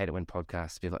 I hate it when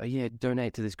podcasts be like, oh yeah,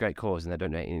 donate to this great cause, and they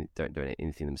don't donate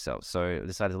anything themselves. So I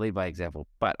decided to lead by example.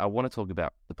 But I want to talk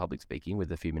about the public speaking with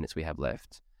the few minutes we have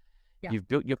left. Yeah. You've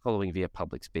built your following via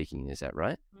public speaking, is that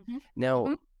right? Mm-hmm.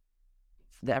 Now,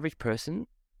 the average person,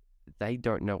 they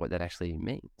don't know what that actually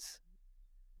means.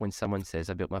 When someone says,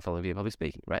 I built my following via public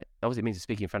speaking, right? Obviously it means to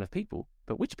speak in front of people,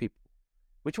 but which people?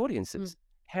 Which audiences?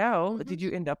 How did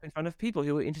you end up in front of people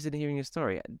who were interested in hearing your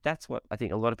story? That's what I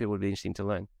think a lot of people would be interesting to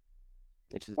learn.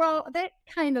 Well, that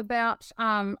came about.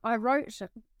 I wrote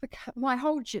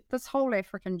this whole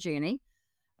African journey.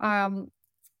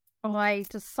 I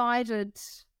decided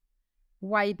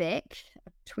way back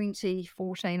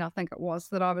 2014, I think it was,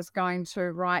 that I was going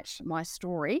to write my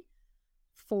story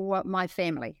for my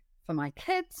family, for my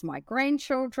kids, my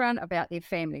grandchildren, about their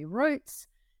family roots,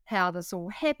 how this all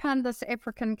happened, this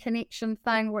African connection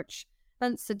thing, which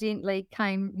incidentally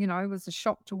came, was a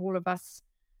shock to all of us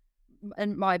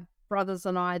and my brothers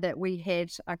and I, that we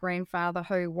had a grandfather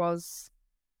who was,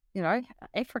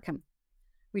 African.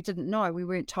 We didn't know. We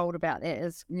weren't told about that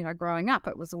as, growing up.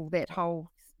 It was all that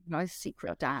whole,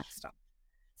 secret dark stuff.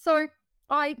 So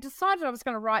I decided I was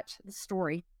going to write the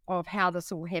story of how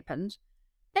this all happened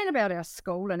and about our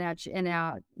school and our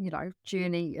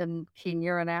journey in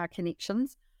Kenya and our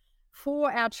connections,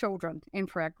 for our children and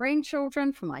for our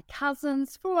grandchildren, for my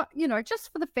cousins, for,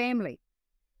 just for the family.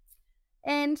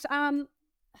 And I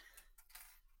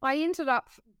ended up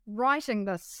writing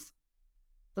this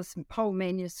whole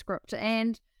manuscript,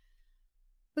 and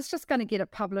was just going to get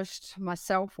it published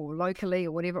myself or locally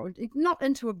or whatever, not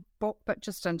into a book, but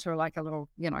just into like a little,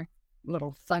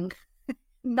 little thing,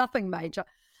 nothing major.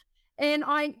 And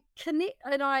I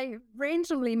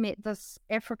randomly met this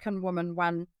African woman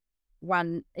one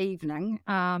evening,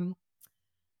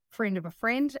 friend of a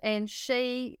friend, and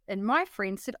my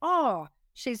friend said, oh,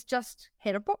 she's just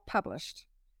had a book published,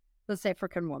 this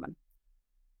African woman.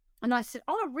 And I said,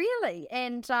 oh, really?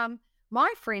 And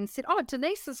my friend said, oh,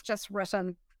 Denise has just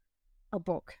written a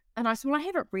book. And I said, well, I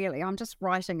haven't really. I'm just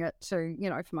writing it to,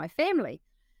 for my family.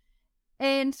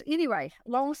 And anyway,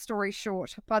 long story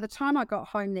short, by the time I got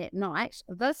home that night,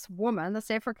 this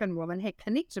African woman, had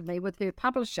connected me with her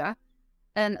publisher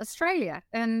in Australia,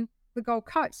 in the Gold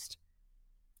Coast,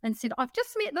 and said, I've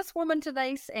just met this woman,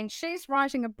 Denise, and she's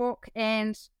writing a book,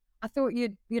 and I thought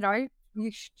you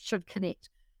should connect.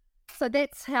 So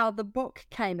that's how the book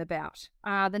came about.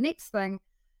 The next thing,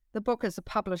 the book is a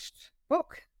published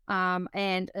book,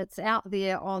 and it's out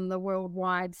there on the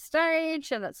worldwide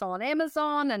stage, and it's on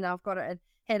Amazon, and I've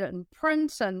had it in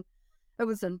print, and it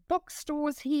was in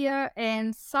bookstores here,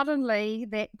 and suddenly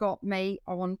that got me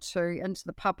into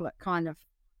the public kind of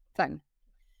thing.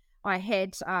 I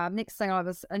had next thing I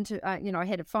was into, I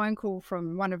had a phone call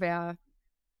from one of our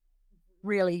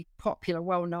really popular,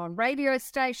 well-known radio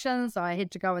stations. I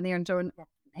had to go in there and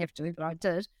but I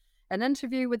did an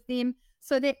interview with them.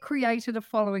 So that created a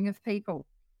following of people.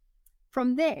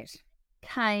 From that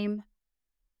came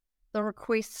the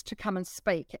request to come and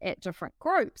speak at different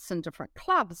groups and different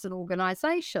clubs and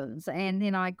organisations. And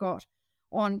then I got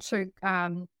on to,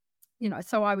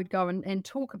 so I would go and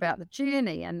talk about the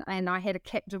journey. And I had a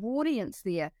captive audience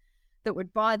there that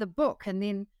would buy the book. And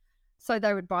then, so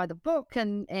they would buy the book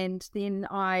and then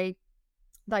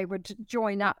they would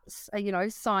join up,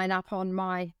 sign up on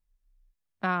my,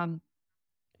 I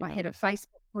had a Facebook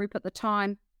group at the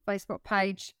time, Facebook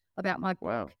page about my book.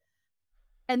 Wow.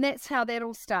 And that's how that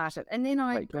all started. And then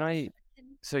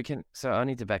So I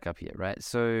need to back up here, right?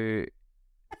 So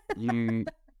you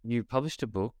published a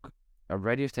book, a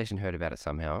radio station heard about it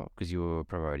somehow because you were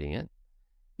promoting it.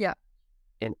 Yeah.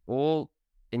 And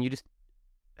you just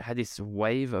had this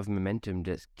wave of momentum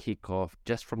just kick off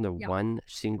just from the one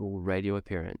single radio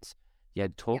appearance. You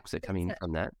had talks that come in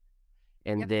from that.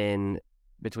 And then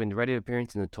between the radio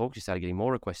appearance and the talks, you started getting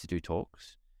more requests to do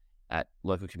talks at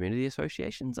local community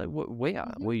associations. Like, where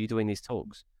were you doing these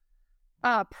talks?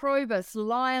 Probus,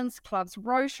 Lions clubs,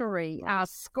 Rotary,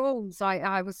 schools.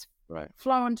 I was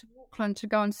flown to Auckland to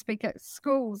go and speak at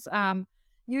schools,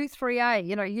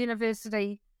 U3A,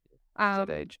 university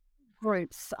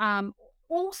groups,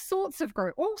 all sorts of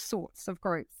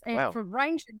groups, and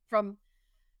ranging from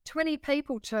 20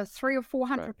 people to 300 or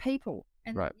 400 people.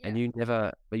 And, and you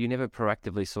never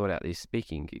proactively sought out these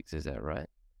speaking gigs, is that right?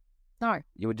 No.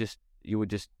 You would just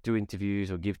do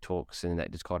interviews or give talks, and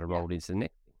that just kind of rolled into the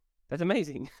next thing. That's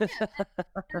amazing.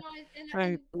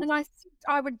 And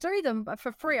I would do them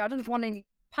for free. I didn't want any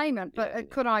payment, but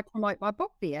could I promote my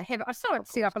book there? I started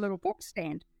to set up a little book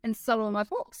stand and sell all my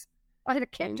books. I had a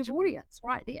captive audience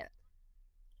right there.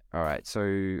 All right,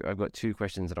 so I've got two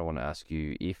questions that I want to ask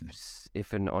you.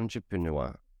 If an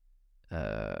entrepreneur,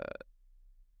 how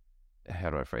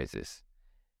do I phrase this?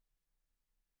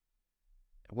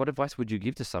 What advice would you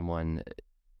give to someone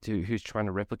who's trying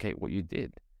to replicate what you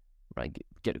did, right?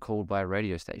 Get called by a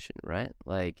radio station, right?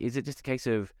 Like, is it just a case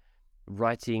of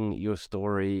writing your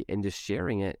story and just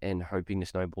sharing it and hoping the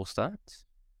snowball starts?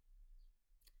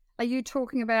 Are you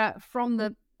talking about from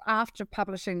after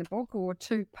publishing the book, or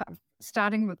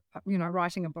starting with,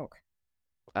 writing a book?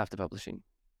 After publishing.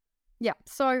 Yeah.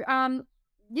 So, I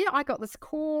got this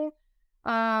call.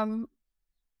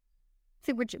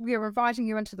 We were inviting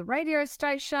you into the radio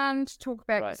station to talk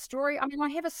about your story. I mean, I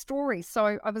have a story, so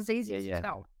it was easy to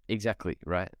tell. Exactly,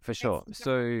 right, for sure.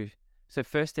 So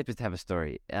first step is to have a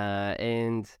story,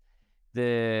 and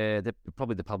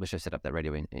probably the publisher set up that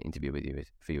radio interview with you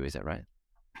for you. Is that right?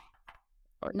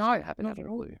 No, not at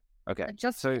all. Okay, it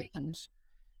just happened.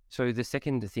 So the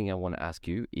second thing I want to ask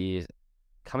you is,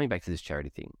 coming back to this charity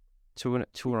thing, to an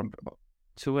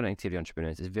activity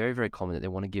entrepreneurs, it's very, very common that they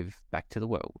want to give back to the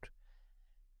world.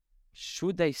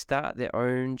 Should they start their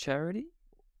own charity,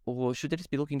 or should they just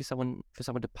be looking to someone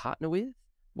to partner with?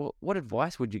 What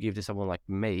advice would you give to someone like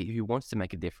me who wants to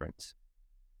make a difference?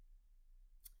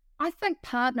 I think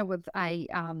partner with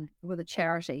a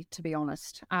charity. To be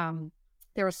honest,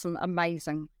 there are some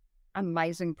amazing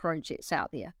projects out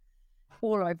there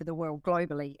all over the world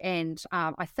globally, and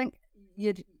I think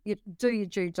you do your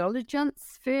due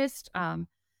diligence first.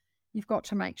 You've got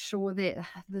to make sure that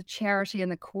the charity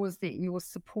and the cause that you're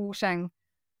supporting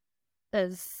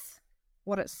is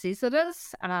what it says it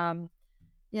is.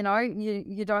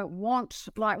 You don't want,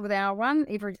 like with our one,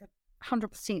 every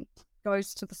 100%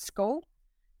 goes to the school.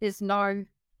 There's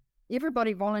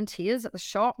everybody volunteers at the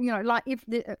shop.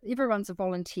 Everyone's a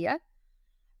volunteer.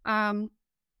 You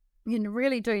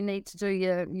really do need to do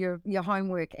your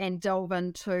homework and delve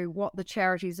into what the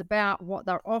charity's about, what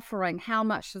they're offering, how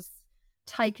much is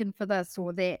taken for this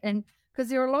or that, and because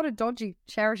there are a lot of dodgy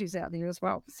charities out there as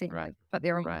well, right? But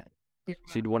they're right.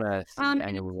 So you'd want to see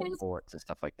annual reports and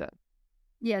stuff like that.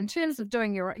 Yeah, in terms of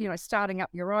doing starting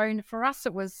up your own, for us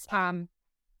it was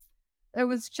it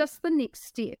was just the next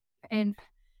step. And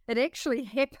it actually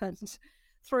happened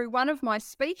through one of my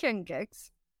speaking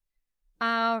gigs.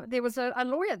 There was a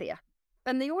lawyer there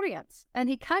in the audience, and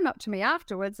he came up to me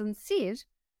afterwards and said,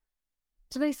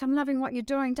 Denise, I'm loving what you're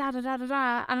doing,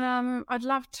 da-da-da-da-da, and I'd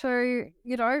love to,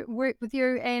 work with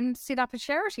you and set up a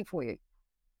charity for you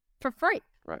for free.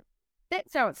 Right.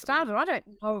 That's how it started. I don't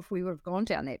know if we would have gone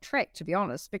down that track, to be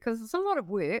honest, because it's a lot of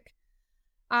work.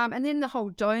 And then the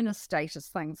whole donor status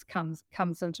things comes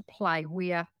into play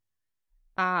where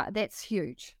that's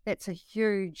huge. That's a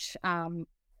huge,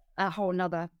 a whole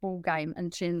nother ball game in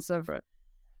terms of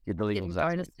the legal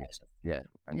donor status. Yeah,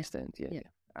 I understand. Yeah.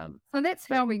 So that's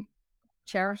how we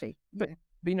charity. But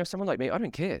someone like me, I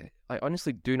don't care. I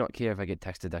honestly do not care if I get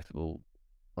tax deductible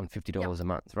on $50 a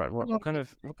month, right? What kind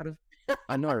of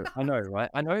I know, right?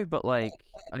 I know, but like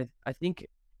I think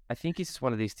it's just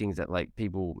one of these things that like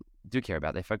people do care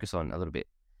about. They focus on a little bit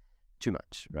too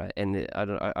much, right? And I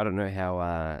don't know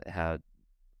how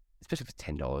especially for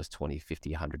 $10, $20,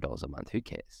 $50, $100 a month, who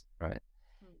cares, right?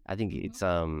 I think it's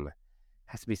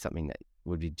has to be something that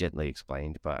would be gently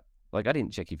explained, but like I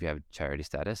didn't check if you have charity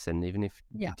status, and even if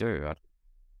you do, it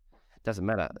doesn't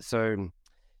matter. So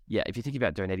yeah, if you think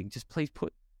about donating, just please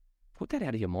put that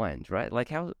out of your mind, right? Like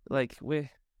how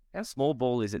small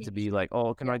ball is it to be like,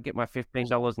 oh, can I get my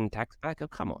 $15 in tax back? Oh,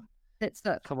 come on, that's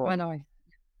it. Come on, I know,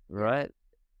 right?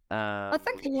 I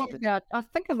think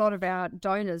a lot of our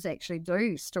donors actually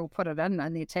do still put it in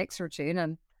their tax return,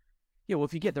 and yeah, well,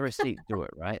 if you get the receipt, do it,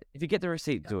 right? If you get the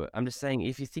receipt, do it. I'm just saying,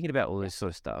 if you're thinking about all this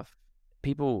sort of stuff,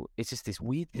 it's just this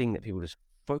weird thing that people just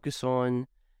focus on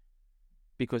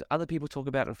because other people talk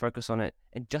about it and focus on it,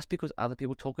 and just because other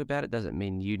people talk about it doesn't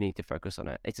mean you need to focus on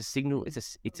it. It's a signal.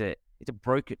 It's a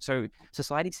broken. So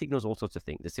society signals all sorts of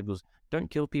things. It signals don't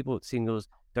kill people. It signals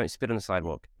don't spit on the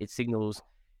sidewalk. It signals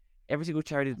every single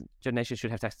charity donation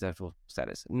should have tax deductible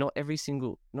status. Not every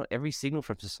signal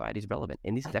from society is relevant,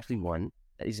 and this is definitely one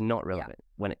that is not relevant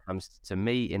when it comes to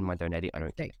me in my donating. I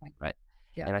don't care, right?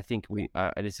 Yeah. And I think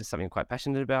it is just something I'm quite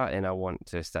passionate about, and I want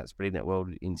to start spreading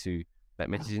that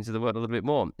message into the world a little bit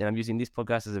more. And I'm using this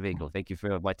podcast as a vehicle. Thank you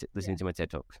for listening to my TED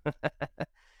Talk.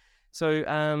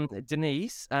 So,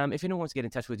 Denise, if anyone wants to get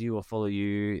in touch with you or follow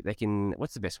you, they can.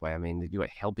 What's the best way? I mean, you got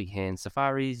Helping Hand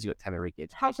Safaris, you got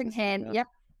Tamariki. Helping Hand, yep.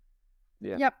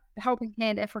 Yeah. Yep, Helping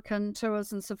Hand African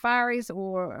Tours and Safaris,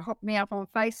 or hop me up on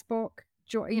Facebook.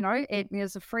 Add me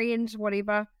as a friend,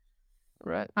 whatever.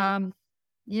 Right.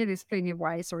 Yeah, there's plenty of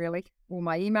ways, really. Or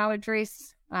my email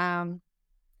address. Well,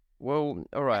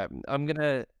 all right.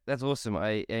 That's awesome.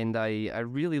 I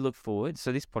really look forward.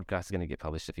 So this podcast is going to get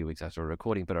published a few weeks after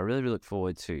recording, but I really, really look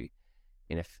forward to,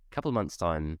 in a couple of months'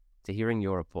 time, to hearing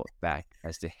your report back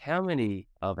as to how many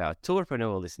of our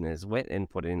tourpreneur listeners went and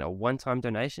put in a one-time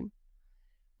donation,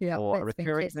 or a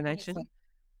recurring donation.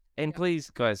 And please,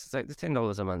 guys, it's like the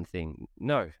 $10 a month thing.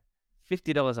 No,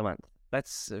 $50 a month.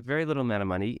 That's a very little amount of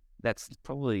money. That's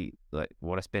probably like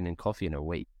what I spend in coffee in a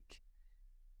week.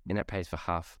 And that pays for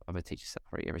half of a teacher's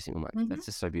salary every single month. That's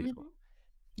just so beautiful.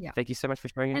 Yeah. Thank you so much for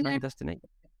sharing your time with us, Denise.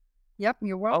 Yep,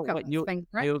 you're welcome. Wait,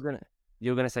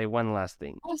 you're gonna say one last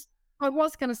thing. I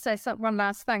was going to say one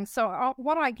last thing. So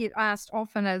what I get asked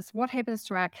often is, what happens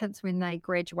to our kids when they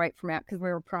graduate from because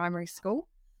we're a primary school?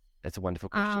 That's a wonderful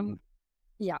question.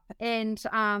 Yeah, and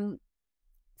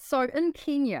so in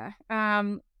Kenya,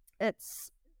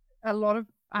 it's a lot of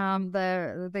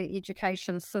the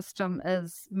education system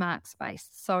is marks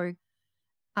based. So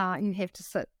you have to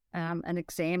sit an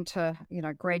exam to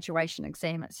graduation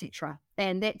exam, etc.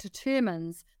 And that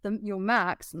determines your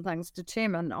marks and things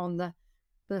determine on the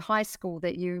high school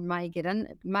that you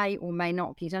may or may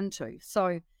not get into.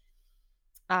 So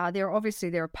there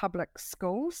are public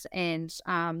schools and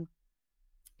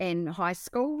high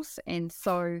schools, and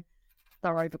so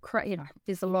they're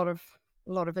there's a lot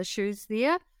of issues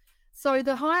there. So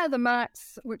the higher the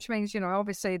marks, which means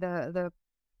obviously the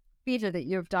better that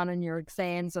you've done in your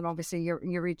exams and obviously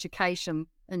your education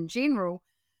in general,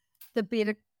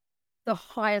 the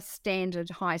higher standard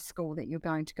high school that you're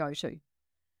going to go to.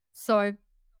 So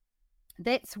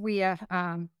that's where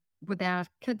with our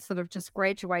kids that have just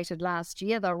graduated last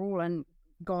year, they're all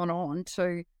gone on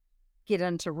to get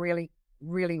into really,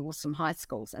 really awesome high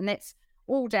schools. And that's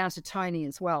all down to Tony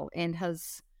as well, and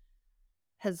his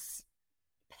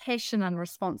passion and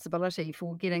responsibility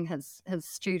for getting his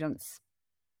students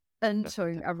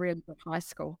into a really good high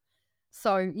school.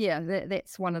 So yeah,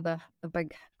 that's one of the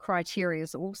big criteria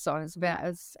also is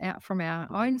out from our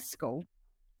own school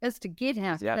is to get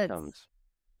our kids. Outcomes.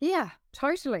 Yeah,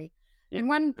 totally. Yeah, and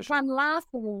one last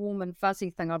little warm and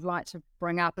fuzzy thing I'd like to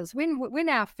bring up is when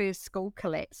our first school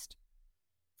collapsed,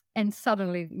 And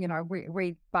suddenly,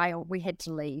 we bailed. We had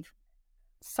to leave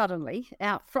suddenly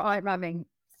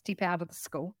step out of the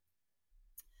school.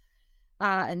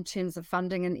 In terms of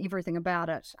funding and everything about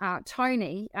it,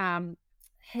 Tony,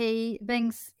 he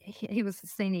was the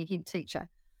senior head teacher.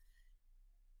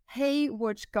 He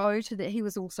would go to he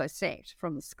was also sacked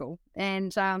from the school,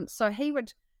 and so he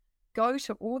would go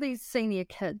to all these senior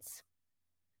kids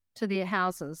to their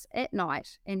houses at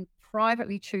night and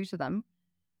privately tutor them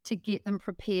to get them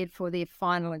prepared for their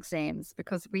final exams,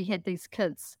 because we had these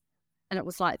kids and it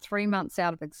was like 3 months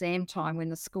out of exam time when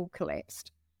the school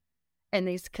collapsed. And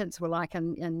these kids were like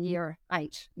in year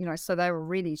 8, so they were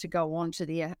ready to go on to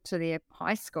their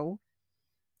high school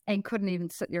and couldn't even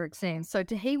sit their exams. So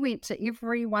he went to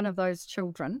every one of those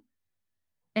children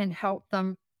and helped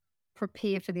them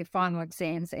prepare for their final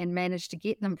exams and managed to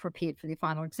get them prepared for their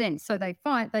final exams. So they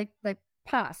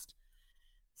passed.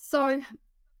 So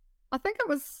I think it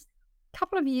was a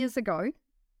couple of years ago,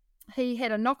 he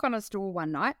had a knock on his door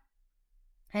one night,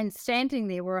 and standing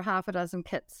there were half a dozen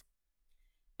kids.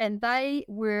 And they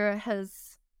were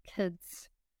his kids,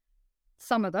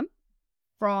 some of them,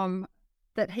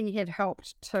 that he had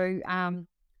helped to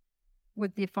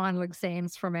with their final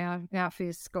exams from our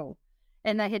first school.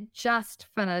 And they had just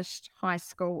finished high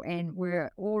school and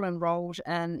were all enrolled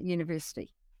in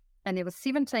university. And there were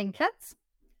 17 kids.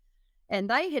 And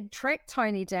they had tracked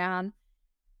Tony down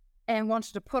and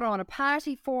wanted to put on a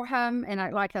party for him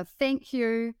and like a thank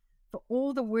you for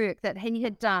all the work that he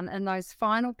had done in those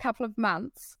final couple of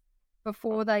months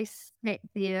before they sat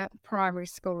their primary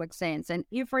school exams. And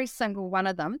every single one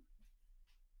of them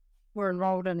were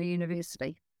enrolled in a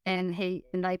university. And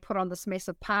they put on this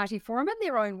massive party for him in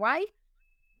their own way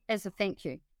as a thank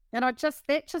you. And it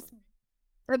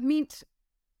meant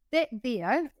that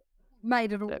there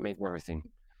made it all. That means everything.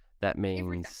 That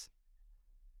means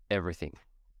everything.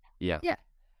 Yeah. Yeah.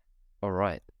 All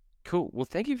right. Cool. Well,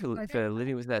 thank you for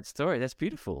living with that story. That's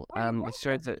beautiful. It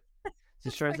shows that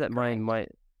it shows that that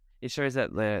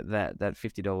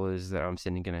 $50 that I'm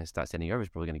going to start sending over is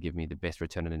probably going to give me the best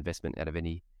return on investment out of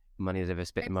any money I've ever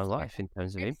spent in my life in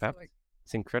terms of impact.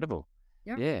 It's incredible.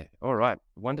 Yep. Yeah. All right.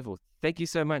 Wonderful. Thank you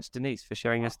so much, Denise, for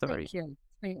sharing your story. Thank you.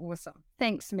 It's been awesome.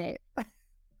 Thanks, Matt.